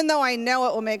 even though I know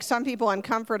it will make some people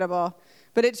uncomfortable,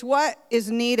 but it's what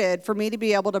is needed for me to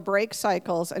be able to break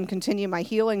cycles and continue my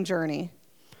healing journey.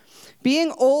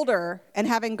 Being older and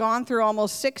having gone through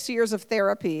almost 6 years of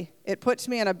therapy, it puts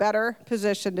me in a better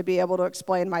position to be able to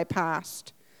explain my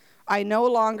past. I no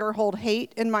longer hold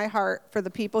hate in my heart for the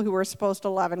people who were supposed to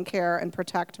love and care and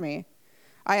protect me.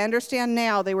 I understand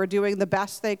now they were doing the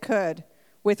best they could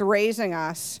with raising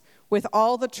us, with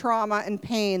all the trauma and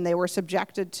pain they were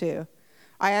subjected to.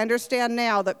 I understand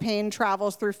now that pain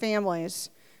travels through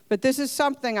families, but this is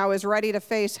something I was ready to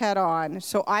face head on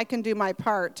so I can do my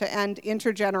part to end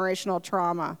intergenerational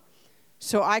trauma,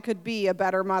 so I could be a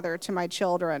better mother to my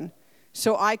children,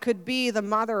 so I could be the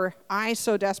mother I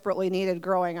so desperately needed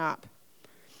growing up.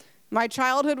 My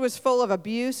childhood was full of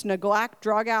abuse, neglect,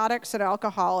 drug addicts, and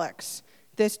alcoholics.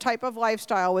 This type of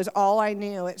lifestyle was all I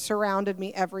knew. It surrounded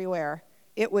me everywhere.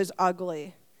 It was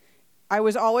ugly. I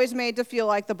was always made to feel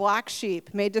like the black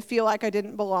sheep, made to feel like I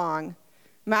didn't belong.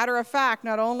 Matter of fact,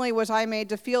 not only was I made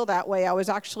to feel that way, I was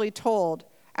actually told.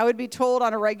 I would be told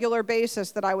on a regular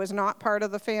basis that I was not part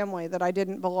of the family, that I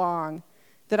didn't belong,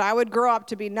 that I would grow up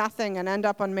to be nothing and end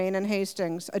up on Main and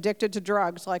Hastings, addicted to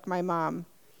drugs like my mom.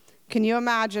 Can you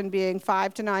imagine being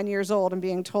 5 to 9 years old and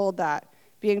being told that?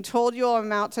 Being told you'll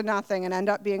amount to nothing and end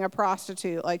up being a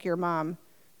prostitute like your mom?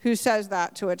 Who says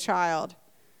that to a child?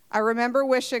 I remember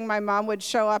wishing my mom would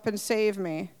show up and save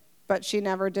me, but she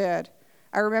never did.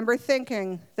 I remember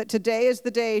thinking that today is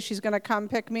the day she's going to come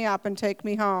pick me up and take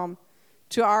me home,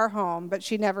 to our home, but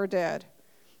she never did.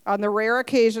 On the rare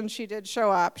occasion she did show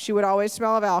up, she would always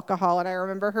smell of alcohol, and I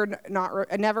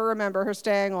never remember her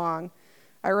staying long.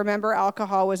 I remember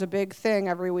alcohol was a big thing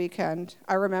every weekend.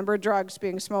 I remember drugs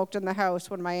being smoked in the house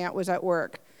when my aunt was at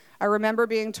work. I remember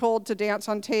being told to dance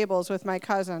on tables with my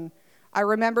cousin. I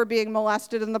remember being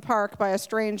molested in the park by a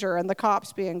stranger and the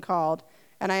cops being called,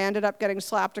 and I ended up getting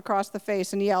slapped across the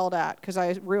face and yelled at because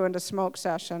I ruined a smoke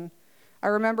session. I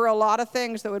remember a lot of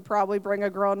things that would probably bring a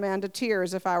grown man to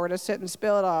tears if I were to sit and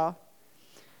spill it all.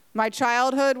 My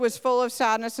childhood was full of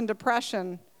sadness and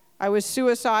depression. I was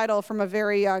suicidal from a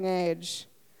very young age.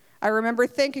 I remember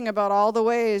thinking about all the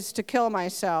ways to kill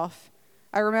myself.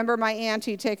 I remember my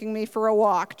auntie taking me for a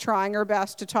walk, trying her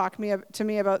best to talk to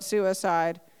me about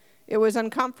suicide. It was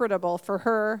uncomfortable for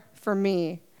her, for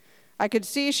me. I could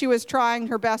see she was trying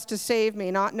her best to save me,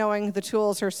 not knowing the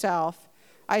tools herself.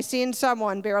 I seen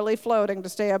someone barely floating to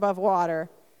stay above water,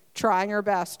 trying her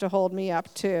best to hold me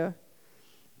up too.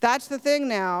 That's the thing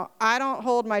now. I don't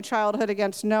hold my childhood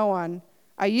against no one.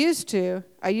 I used to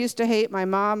hate my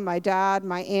mom, my dad,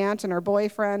 my aunt, and her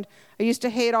boyfriend. I used to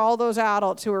hate all those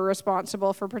adults who were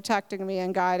responsible for protecting me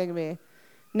and guiding me.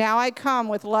 Now I come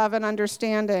with love and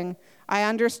understanding. I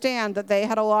understand that they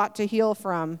had a lot to heal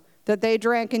from, that they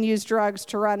drank and used drugs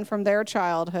to run from their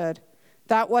childhood.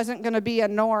 That wasn't going to be a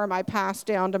norm I passed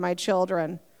down to my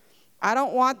children. I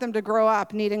don't want them to grow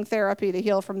up needing therapy to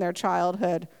heal from their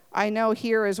childhood. I know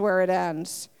here is where it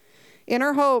ends.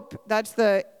 Inner Hope, that's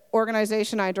the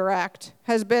organization I direct,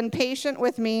 has been patient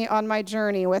with me on my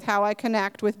journey with how I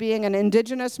connect with being an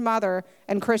Indigenous mother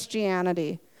and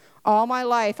Christianity. All my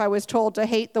life I was told to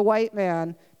hate the white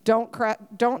man, don't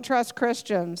trust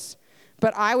Christians.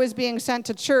 But I was being sent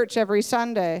to church every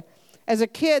Sunday. As a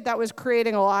kid, that was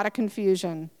creating a lot of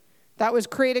confusion. That was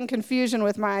creating confusion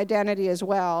with my identity as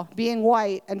well, being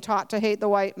white and taught to hate the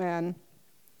white man.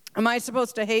 Am I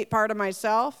supposed to hate part of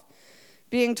myself?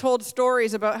 Being told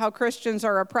stories about how Christians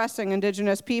are oppressing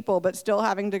Indigenous people, but still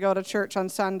having to go to church on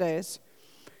Sundays.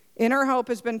 Inner Hope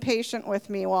has been patient with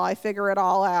me while I figure it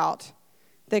all out.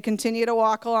 They continue to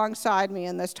walk alongside me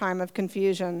in this time of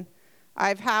confusion.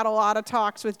 I've had a lot of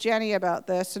talks with Jenny about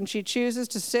this, and she chooses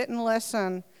to sit and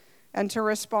listen and to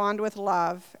respond with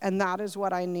love, and that is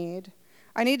what I need.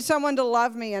 I need someone to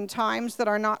love me in times that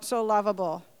are not so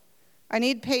lovable. I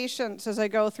need patience as I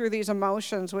go through these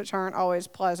emotions, which aren't always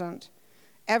pleasant.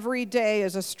 Every day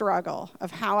is a struggle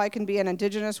of how I can be an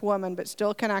Indigenous woman but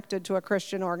still connected to a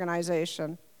Christian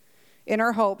organization.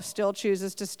 Inner Hope still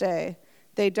chooses to stay.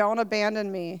 They don't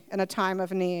abandon me in a time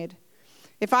of need.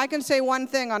 If I can say one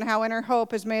thing on how Inner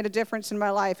Hope has made a difference in my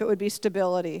life, it would be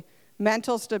stability,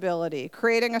 mental stability,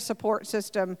 creating a support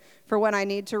system for when I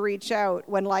need to reach out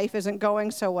when life isn't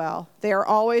going so well. They are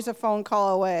always a phone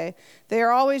call away. They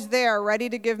are always there, ready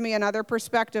to give me another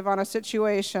perspective on a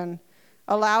situation,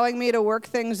 allowing me to work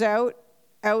things out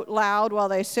loud while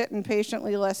they sit and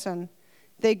patiently listen.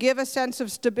 They give a sense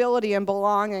of stability and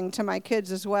belonging to my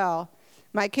kids as well.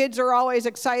 My kids are always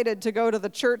excited to go to the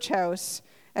church house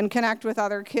and connect with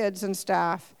other kids and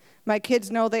staff. My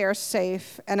kids know they are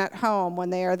safe and at home when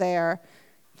they are there.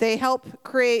 They help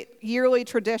create yearly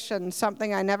traditions,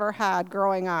 something I never had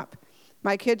growing up.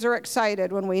 My kids are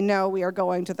excited when we know we are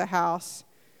going to the house.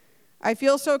 I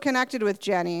feel so connected with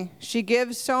Jenny. She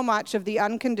gives so much of the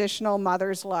unconditional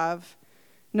mother's love.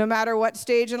 No matter what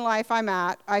stage in life I'm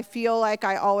at, I feel like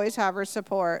I always have her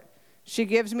support. She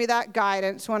gives me that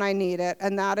guidance when I need it,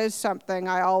 and that is something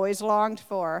I always longed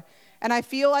for. And I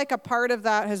feel like a part of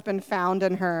that has been found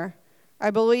in her.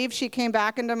 I believe she came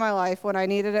back into my life when I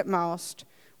needed it most.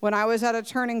 When I was at a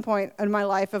turning point in my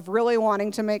life of really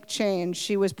wanting to make change,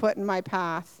 she was put in my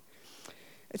path.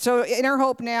 So Inner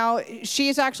Hope now,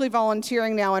 she's actually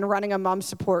volunteering now and running a mom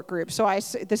support group. So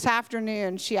this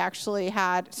afternoon, she actually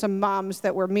had some moms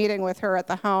that were meeting with her at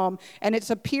the home, and it's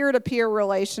a peer-to-peer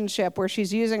relationship where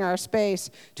she's using our space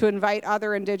to invite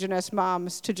other Indigenous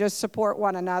moms to just support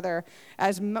one another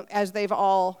as they've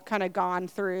all kind of gone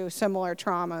through similar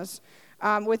traumas.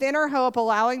 With Inner Hope,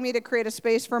 allowing me to create a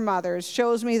space for mothers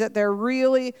shows me that they're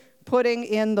really putting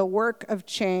in the work of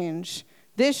change.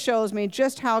 This shows me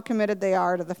just how committed they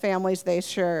are to the families they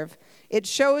serve. It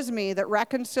shows me that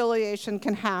reconciliation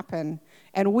can happen,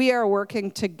 and we are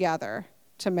working together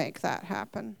to make that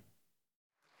happen.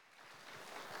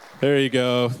 There you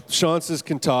go. Chances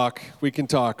can talk. We can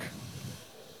talk.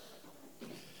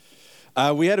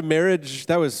 We had a marriage.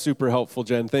 That was super helpful,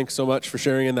 Jen. Thanks so much for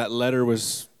sharing, and that letter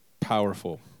was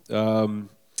powerful.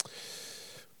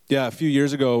 Yeah, a few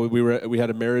years ago, we had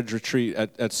a marriage retreat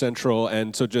at Central,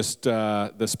 and so just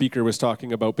the speaker was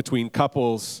talking about between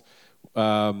couples,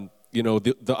 the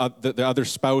other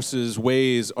spouse's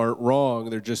ways aren't wrong,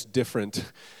 they're just different.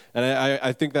 And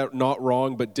I think that not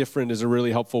wrong but different is a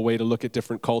really helpful way to look at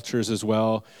different cultures as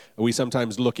well. And we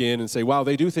sometimes look in and say, wow,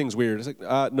 they do things weird. It's like,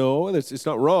 no, it's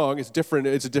not wrong, it's different,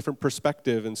 it's a different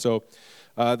perspective. And so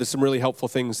there's some really helpful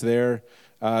things there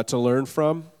to learn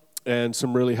from. And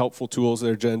some really helpful tools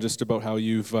there, Jen, just about how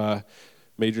you've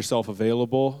made yourself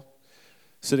available,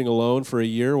 sitting alone for a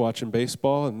year watching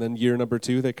baseball, and then year number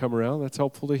 2 they come around. That's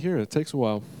helpful to hear. It takes a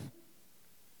while.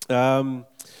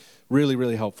 Really,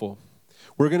 really helpful.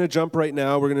 We're going to jump right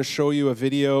now. We're going to show you a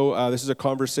video. This is a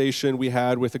conversation we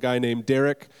had with a guy named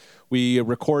Derek. We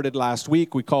recorded last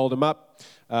week. We called him up.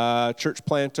 Church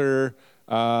planter.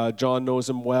 John knows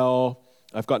him well.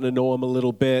 I've gotten to know him a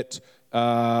little bit.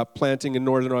 Planting in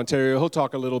Northern Ontario. He'll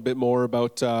talk a little bit more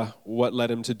about what led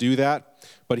him to do that.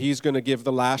 But he's going to give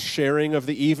the last sharing of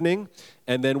the evening,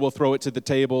 and then we'll throw it to the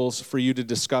tables for you to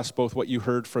discuss both what you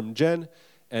heard from Jen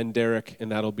and Derek,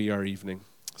 and that'll be our evening.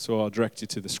 So I'll direct you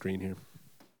to the screen here.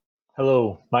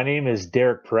 Hello, my name is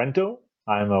Derek Parento.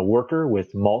 I'm a worker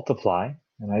with Multiply,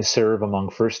 and I serve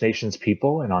among First Nations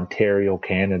people in Ontario,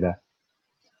 Canada.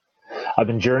 I've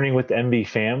been journeying with the MB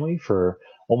family for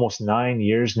almost 9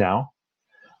 years now.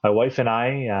 My wife and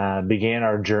I began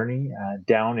our journey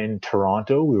down in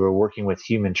Toronto. We were working with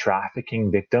human trafficking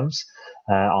victims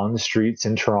on the streets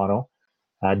in Toronto.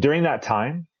 During that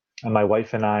time, my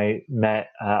wife and I met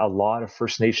a lot of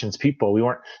First Nations people. We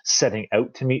weren't setting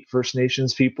out to meet First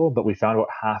Nations people, but we found about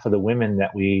half of the women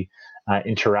that we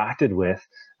interacted with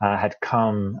had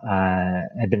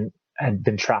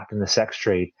been trapped in the sex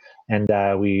trade. And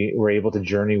we were able to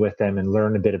journey with them and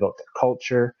learn a bit about their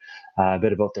culture, a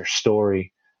bit about their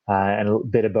story, and a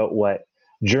bit about what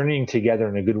journeying together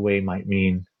in a good way might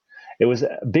mean. It was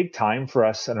a big time for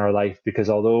us in our life because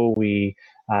although we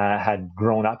had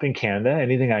grown up in Canada,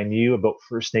 anything I knew about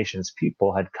First Nations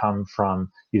people had come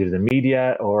from either the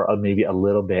media or maybe a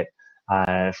little bit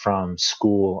from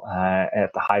school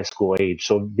at the high school age.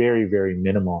 So very, very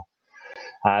minimal.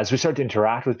 As we started to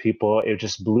interact with people, it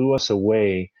just blew us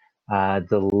away,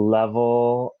 the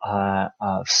level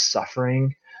of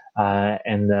suffering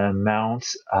and the amount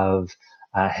of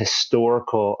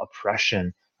historical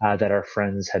oppression that our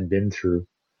friends had been through.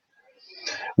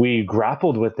 We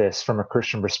grappled with this from a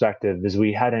Christian perspective as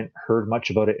we hadn't heard much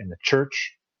about it in the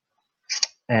church.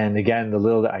 And again, the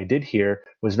little that I did hear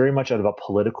was very much out of a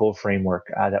political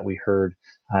framework that we heard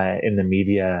in the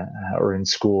media or in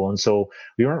school. And so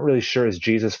we weren't really sure as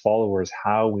Jesus followers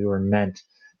how we were meant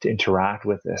to interact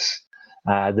with this.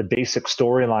 The basic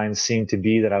storyline seemed to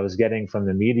be that I was getting from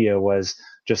the media was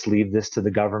just leave this to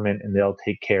the government and they'll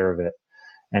take care of it.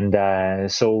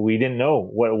 And so we didn't know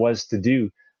what it was to do,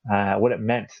 what it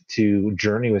meant to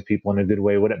journey with people in a good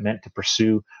way, what it meant to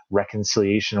pursue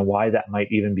reconciliation, and why that might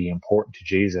even be important to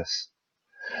Jesus.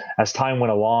 As time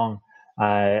went along,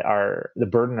 the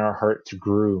burden in our hearts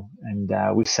grew, and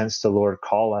we sensed the Lord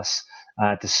call us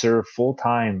to serve full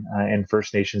time in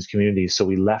First Nations communities. So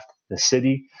we left the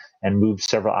city and moved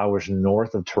several hours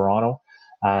north of Toronto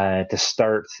to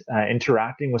start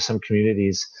interacting with some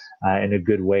communities in a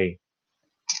good way.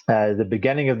 The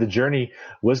beginning of the journey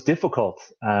was difficult.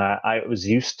 I was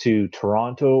used to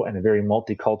Toronto and a very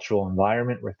multicultural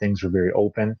environment where things were very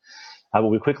open. But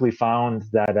we quickly found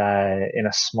that in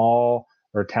a small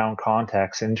or town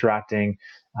context, interacting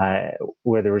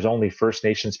where there was only First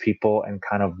Nations people and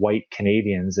kind of white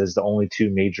Canadians as the only two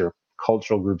major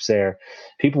cultural groups there,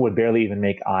 people would barely even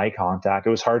make eye contact. It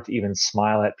was hard to even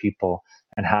smile at people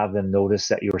and have them notice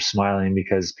that you were smiling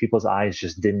because people's eyes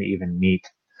just didn't even meet.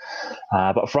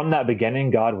 But from that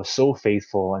beginning, God was so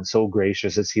faithful and so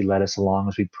gracious as he led us along,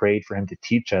 as we prayed for him to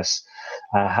teach us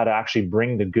how to actually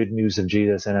bring the good news of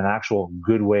Jesus in an actual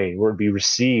good way, where it would be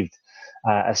received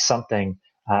as something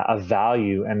of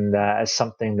value and as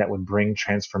something that would bring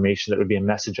transformation, that would be a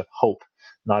message of hope,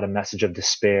 not a message of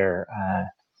despair.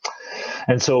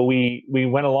 And so we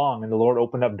went along, and the Lord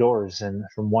opened up doors, and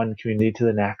from one community to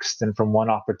the next, and from one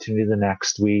opportunity to the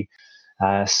next, we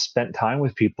spent time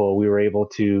with people. We were able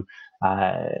to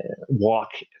walk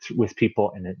with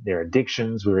people in their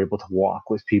addictions. We were able to walk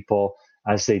with people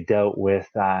as they dealt with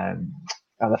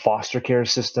the foster care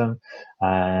system,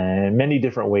 many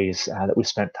different ways that we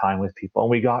spent time with people.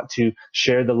 And we got to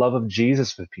share the love of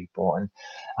Jesus with people. And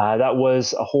that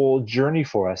was a whole journey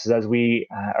for us. As we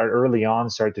early on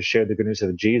started to share the good news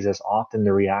of Jesus, often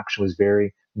the reaction was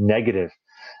very negative.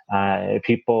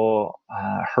 People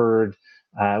heard,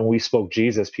 when we spoke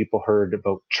Jesus, people heard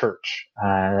about church.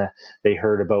 They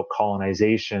heard about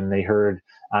colonization. They heard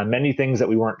many things that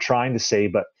we weren't trying to say,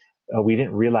 but we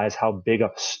didn't realize how big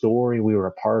of a story we were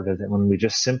a part of. That when we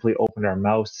just simply opened our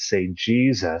mouths to say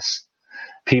Jesus,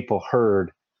 people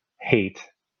heard hate,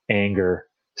 anger,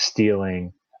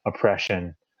 stealing,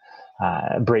 oppression,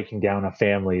 breaking down of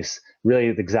families,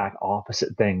 really the exact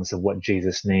opposite things of what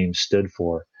Jesus' name stood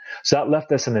for. So that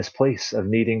left us in this place of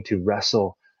needing to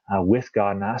wrestle with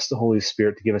God and ask the Holy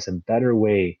Spirit to give us a better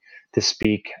way to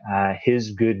speak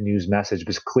his good news message,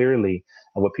 because clearly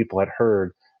what people had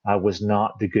heard was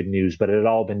not the good news, but it had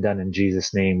all been done in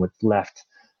Jesus' name, which left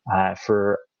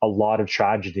for a lot of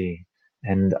tragedy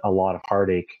and a lot of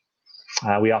heartache.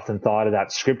 We often thought of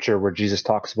that scripture where Jesus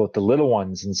talks about the little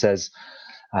ones and says,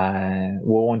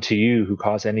 woe unto you who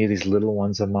cause any of these little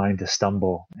ones of mine to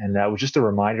stumble. And that was just a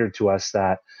reminder to us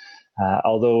that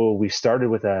although we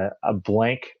started with a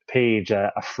blank page,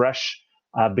 a fresh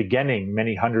beginning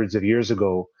many hundreds of years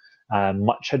ago,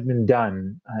 much had been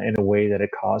done in a way that it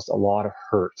caused a lot of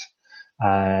hurt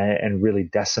and really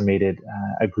decimated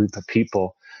a group of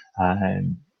people.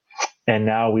 And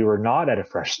now we were not at a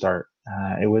fresh start.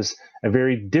 It was a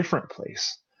very different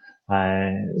place.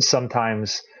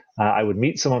 Sometimes I would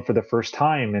meet someone for the first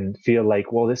time and feel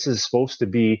like, well, this is supposed to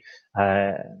be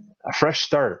a fresh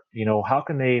start. You know, how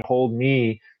can they hold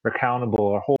me accountable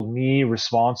or hold me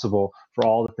responsible for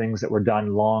all the things that were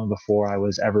done long before I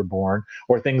was ever born,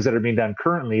 or things that are being done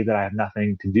currently that I have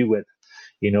nothing to do with?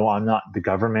 You know, I'm not the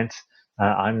government.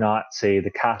 I'm not, say,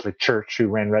 the Catholic Church who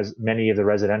ran many of the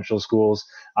residential schools.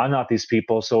 I'm not these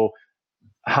people. So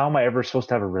how am I ever supposed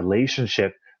to have a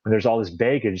relationship when there's all this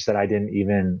baggage that I didn't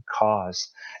even cause?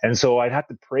 And so I'd have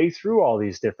to pray through all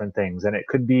these different things, and it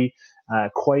could be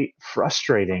quite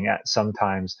frustrating at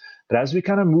sometimes. But as we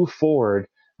kind of move forward,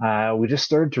 we just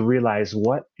started to realize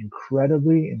what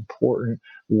incredibly important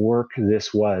work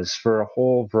this was for a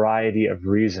whole variety of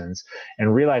reasons,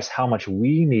 and realize how much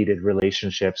we needed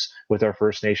relationships with our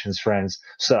First Nations friends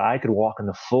so that I could walk in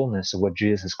the fullness of what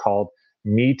Jesus has called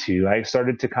me to. I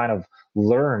started to kind of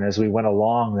learn as we went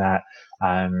along that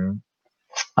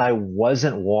I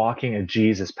wasn't walking a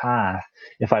Jesus path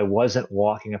if I wasn't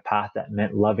walking a path that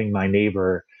meant loving my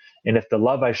neighbor. And if the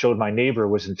love I showed my neighbor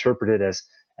was interpreted as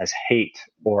hate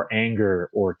or anger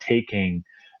or taking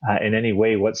in any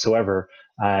way whatsoever,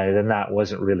 then that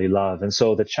wasn't really love. And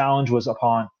so the challenge was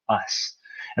upon us.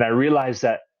 And I realized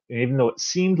that even though it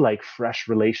seemed like fresh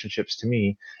relationships to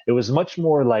me, it was much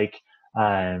more like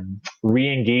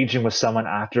re-engaging with someone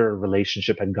after a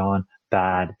relationship had gone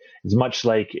bad. It's much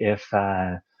like if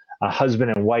a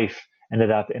husband and wife ended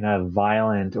up in a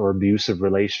violent or abusive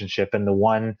relationship, and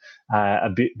the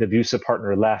abusive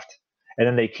partner left, and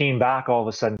then they came back all of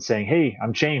a sudden saying, "Hey,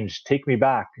 I'm changed. Take me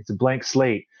back." It's a blank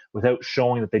slate, without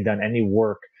showing that they'd done any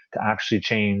work to actually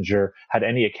change or had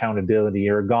any accountability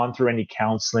or gone through any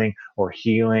counseling or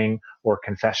healing or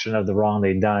confession of the wrong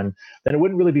they'd done. Then it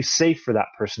wouldn't really be safe for that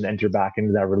person to enter back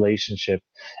into that relationship.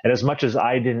 And as much as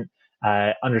I didn't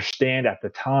understand at the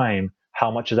time how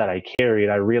much of that I carried,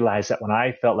 I realized that when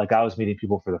I felt like I was meeting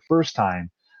people for the first time,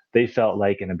 they felt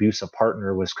like an abusive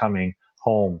partner was coming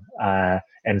home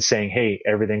and saying, "Hey,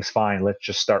 everything's fine. Let's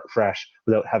just start fresh,"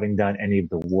 without having done any of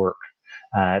the work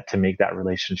to make that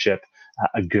relationship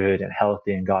a good and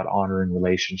healthy and God-honoring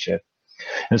relationship.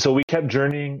 And so we kept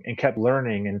journeying and kept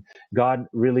learning, and God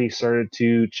really started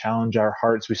to challenge our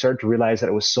hearts. We started to realize that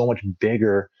it was so much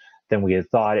bigger than we had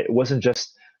thought. It wasn't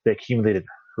just the accumulated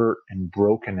hurt and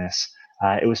brokenness.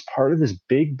 It was part of this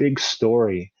big, big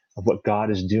story of what God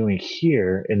is doing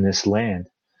here in this land.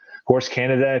 Of course,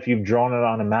 Canada, if you've drawn it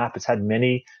on a map, it's had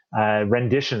many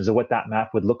renditions of what that map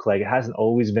would look like. It hasn't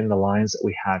always been the lines that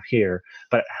we have here,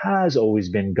 but it has always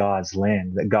been God's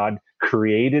land, that God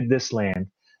created this land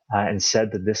and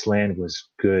said that this land was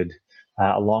good,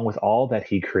 along with all that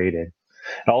he created.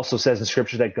 It also says in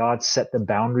Scripture that God set the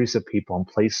boundaries of people and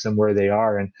placed them where they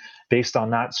are. And based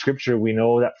on that Scripture, we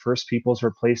know that first peoples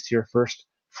were placed here first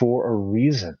for a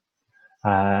reason,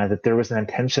 that there was an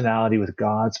intentionality with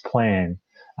God's plan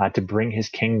to bring his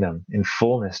kingdom in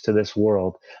fullness to this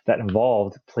world that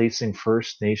involved placing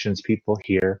First Nations people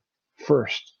here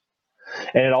first.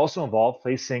 And it also involved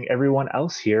placing everyone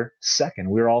else here second.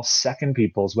 We're all second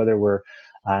peoples, whether we're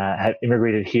have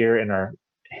immigrated here in our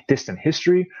distant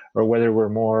history or whether we're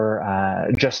more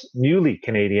just newly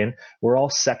Canadian. We're all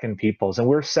second peoples, and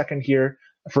we're second here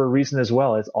for a reason as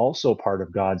well. It's also part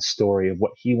of God's story of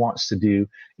what he wants to do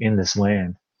in this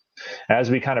land. As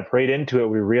we kind of prayed into it,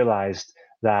 we realized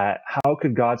that how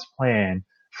could God's plan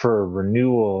for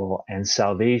renewal and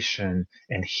salvation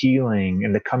and healing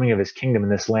and the coming of his kingdom in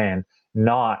this land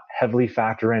not heavily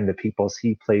factor in the peoples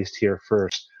he placed here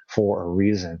first for a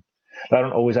reason? But I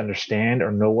don't always understand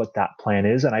or know what that plan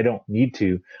is, and I don't need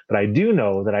to, but I do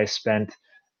know that I spent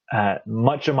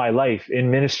much of my life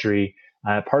in ministry,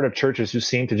 part of churches who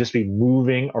seem to just be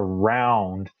moving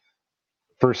around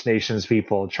First Nations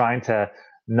people, trying to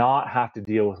not have to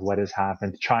deal with what has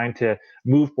happened, trying to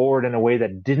move forward in a way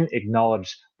that didn't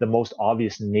acknowledge the most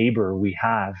obvious neighbor we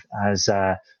have as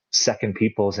second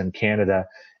peoples in Canada,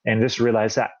 and just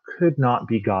realized that could not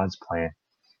be God's plan.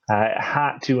 It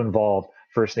had to involve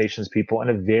First Nations people in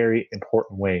a very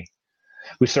important way.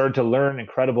 We started to learn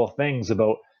incredible things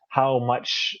about how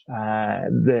much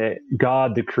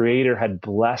God, the Creator, had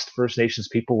blessed First Nations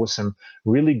people with some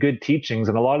really good teachings.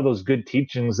 And a lot of those good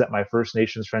teachings that my First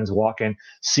Nations friends walk in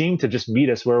seem to just meet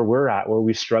us where we're at, where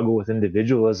we struggle with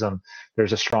individualism.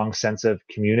 There's a strong sense of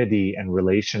community and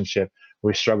relationship.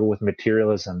 We struggle with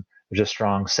materialism. There's a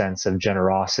strong sense of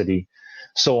generosity,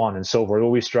 so on and so forth. Where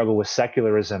we struggle with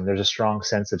secularism, there's a strong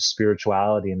sense of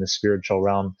spirituality in the spiritual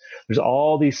realm. There's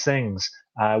all these things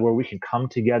where we can come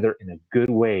together in a good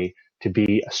way to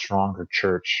be a stronger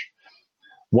church.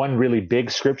 One really big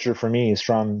scripture for me is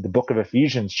from the book of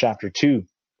Ephesians, chapter 2,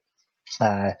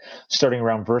 starting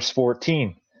around verse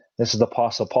 14. This is the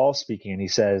Apostle Paul speaking, and he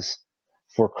says,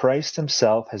 "For Christ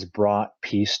himself has brought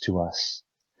peace to us.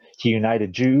 He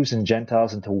united Jews and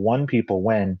Gentiles into one people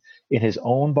when, in his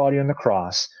own body on the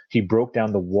cross, he broke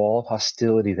down the wall of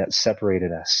hostility that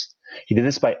separated us. He did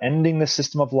this by ending the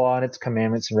system of law and its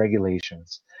commandments and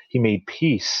regulations. He made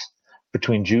peace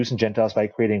between Jews and Gentiles by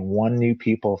creating one new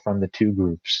people from the two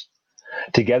groups.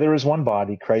 Together as one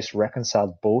body, Christ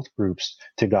reconciled both groups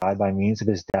to God by means of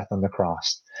his death on the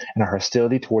cross, and our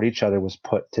hostility toward each other was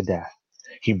put to death.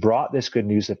 He brought this good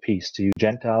news of peace to you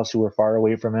Gentiles who were far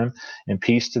away from him, and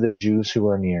peace to the Jews who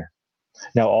are near.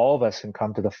 Now all of us can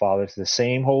come to the Father through the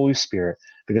same Holy Spirit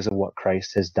because of what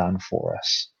Christ has done for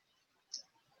us."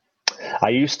 I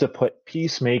used to put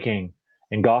peacemaking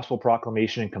and gospel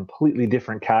proclamation in completely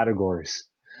different categories.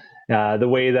 The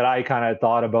way that I kind of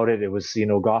thought about it, it was,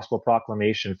 gospel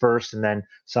proclamation first, and then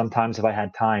sometimes if I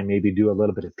had time, maybe do a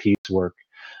little bit of peace work.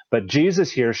 But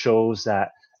Jesus here shows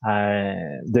that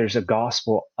there's a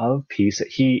gospel of peace, that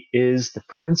he is the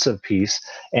Prince of Peace.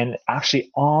 And actually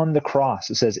on the cross,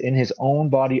 it says in his own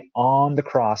body on the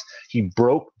cross, he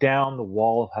broke down the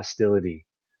wall of hostility.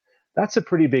 That's a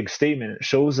pretty big statement. It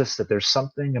shows us that there's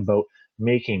something about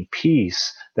making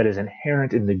peace that is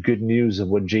inherent in the good news of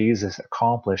what Jesus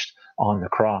accomplished on the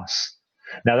cross.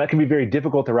 Now, that can be very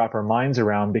difficult to wrap our minds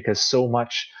around because so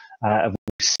much of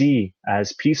what we see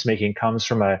as peacemaking comes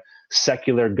from a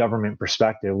secular government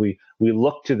perspective. We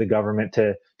look to the government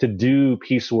to do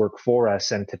peace work for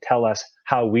us and to tell us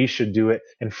how we should do it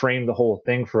and frame the whole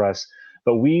thing for us.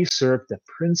 But we serve the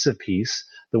Prince of Peace,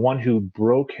 the one who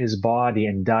broke his body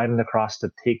and died on the cross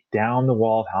to take down the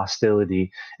wall of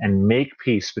hostility and make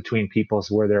peace between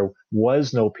peoples where there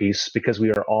was no peace, because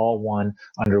we are all one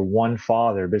under one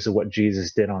Father because of what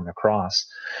Jesus did on the cross.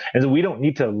 And so we don't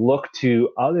need to look to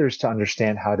others to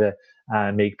understand how to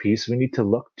make peace. We need to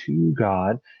look to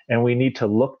God, and we need to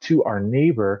look to our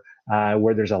neighbor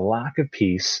where there's a lack of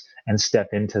peace and step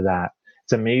into that.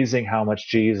 It's amazing how much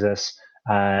Jesus,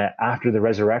 after the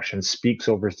resurrection, speaks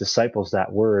over his disciples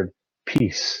that word,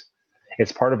 peace.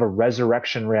 It's part of a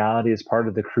resurrection reality. It's part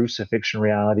of the crucifixion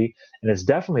reality. And it's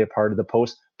definitely a part of the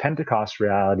post-Pentecost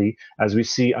reality. As we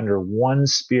see under one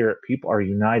Spirit, people are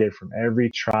united from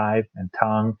every tribe and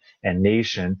tongue and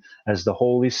nation as the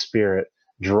Holy Spirit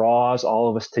draws all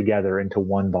of us together into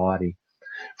one body.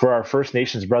 For our First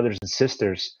Nations brothers and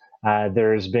sisters,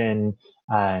 there's been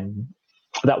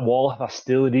that wall of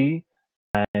hostility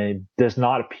does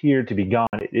not appear to be gone.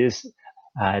 It is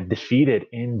defeated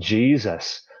in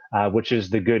Jesus, which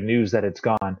is the good news that it's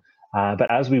gone. But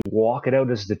as we walk it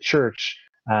out as the church,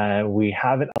 we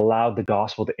haven't allowed the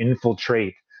gospel to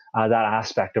infiltrate that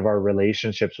aspect of our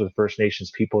relationships with First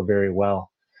Nations people very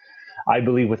well. I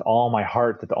believe with all my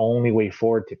heart that the only way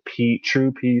forward to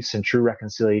true peace and true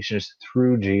reconciliation is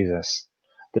through Jesus.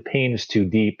 The pain is too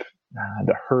deep.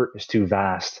 The hurt is too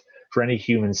vast for any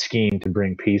human scheme to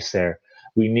bring peace there.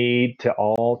 We need to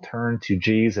all turn to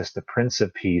Jesus, the Prince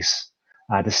of Peace,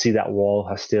 to see that wall of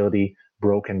hostility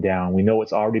broken down. We know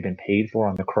it's already been paid for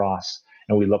on the cross,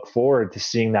 and we look forward to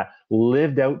seeing that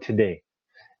lived out today.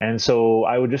 And so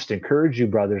I would just encourage you,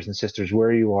 brothers and sisters,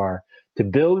 where you are, to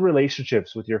build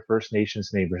relationships with your First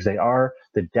Nations neighbors. They are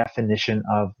the definition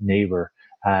of neighbor.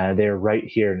 They're right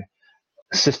here,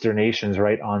 sister nations,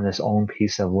 right on this own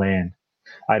piece of land.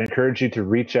 I'd encourage you to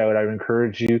reach out. I would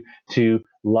encourage you to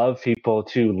love people,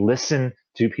 to listen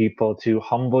to people, to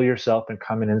humble yourself and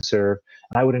come in and serve.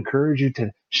 And I would encourage you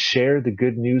to share the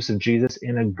good news of Jesus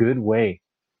in a good way.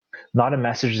 Not a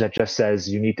message that just says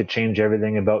you need to change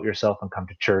everything about yourself and come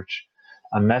to church.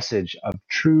 A message of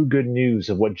true good news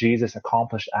of what Jesus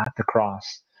accomplished at the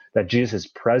cross, that Jesus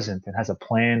is present and has a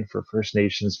plan for First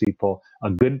Nations people, a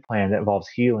good plan that involves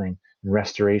healing and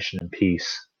restoration and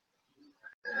peace.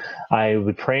 I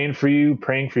would be praying for you,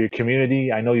 praying for your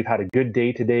community. I know you've had a good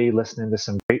day today listening to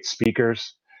some great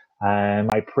speakers.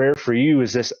 My prayer for you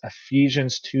is this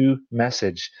Ephesians 2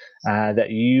 message, that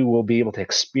you will be able to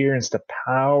experience the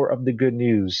power of the good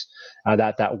news,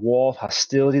 that wall of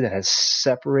hostility that has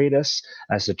separated us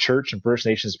as the church and First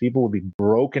Nations people will be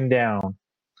broken down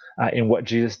in what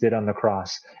Jesus did on the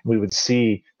cross. We would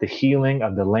see the healing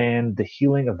of the land, the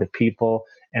healing of the people,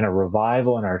 and a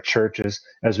revival in our churches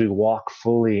as we walk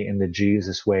fully in the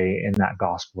Jesus way in that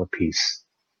gospel of peace.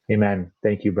 Amen.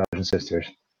 Thank you, brothers and sisters.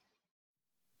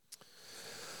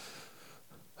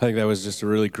 I think that was just a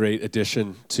really great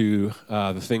addition to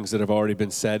the things that have already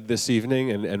been said this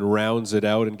evening, and rounds it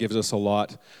out and gives us a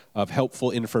lot of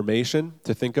helpful information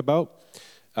to think about.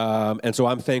 And so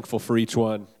I'm thankful for each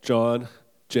one. John,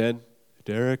 Jen,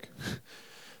 Derek,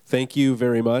 thank you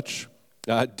very much.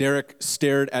 Derek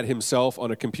stared at himself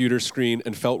on a computer screen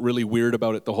and felt really weird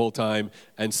about it the whole time,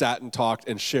 and sat and talked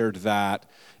and shared that.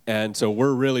 And so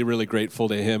we're really, really grateful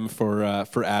to him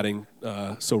for adding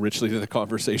so richly to the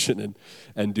conversation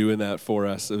and doing that for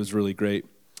us. It was really great.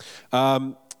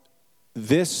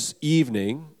 This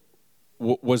evening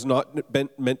was not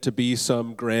meant to be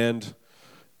some grand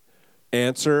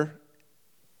answer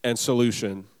and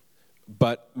solution,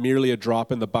 but merely a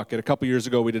drop in the bucket. A couple years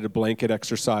ago, we did a blanket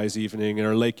exercise evening, and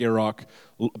our Lake Yurok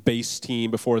base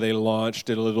team, before they launched,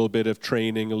 did a little bit of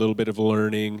training, a little bit of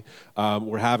learning.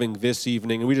 We're having this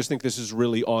evening, and we just think this is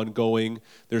really ongoing.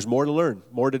 There's more to learn,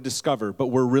 more to discover, but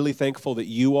we're really thankful that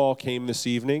you all came this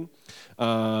evening,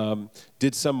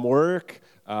 did some work,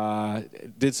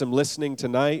 did some listening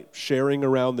tonight, sharing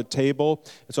around the table.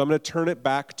 And so I'm going to turn it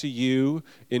back to you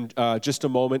in just a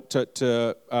moment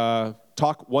to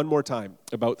talk one more time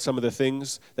about some of the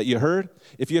things that you heard.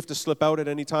 If you have to slip out at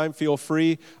any time, feel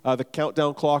free. The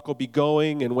countdown clock will be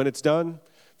going, and when it's done,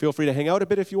 feel free to hang out a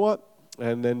bit if you want,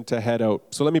 and then to head out.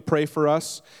 So let me pray for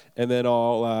us, and then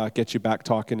I'll get you back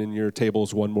talking in your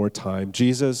tables one more time.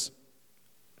 Jesus,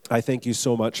 I thank you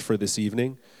so much for this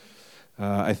evening.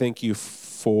 I thank you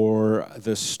for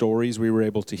the stories we were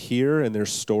able to hear, and they're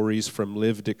stories from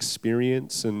lived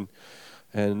experience, and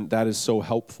that is so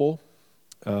helpful.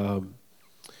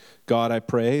 God, I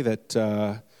pray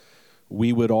that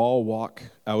we would all walk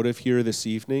out of here this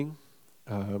evening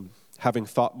having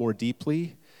thought more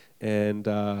deeply and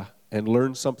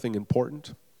learn something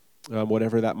important,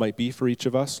 whatever that might be for each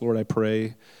of us. Lord, I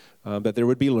pray that there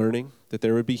would be learning, that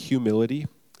there would be humility,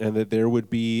 and that there would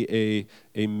be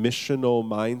a missional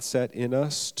mindset in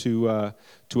us to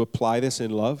apply this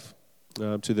in love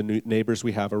to the neighbors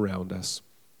we have around us.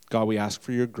 God, we ask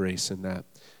for your grace in that,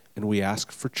 and we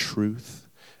ask for truth,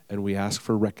 and we ask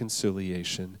for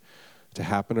reconciliation to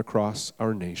happen across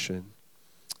our nation.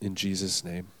 In Jesus'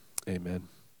 name, amen.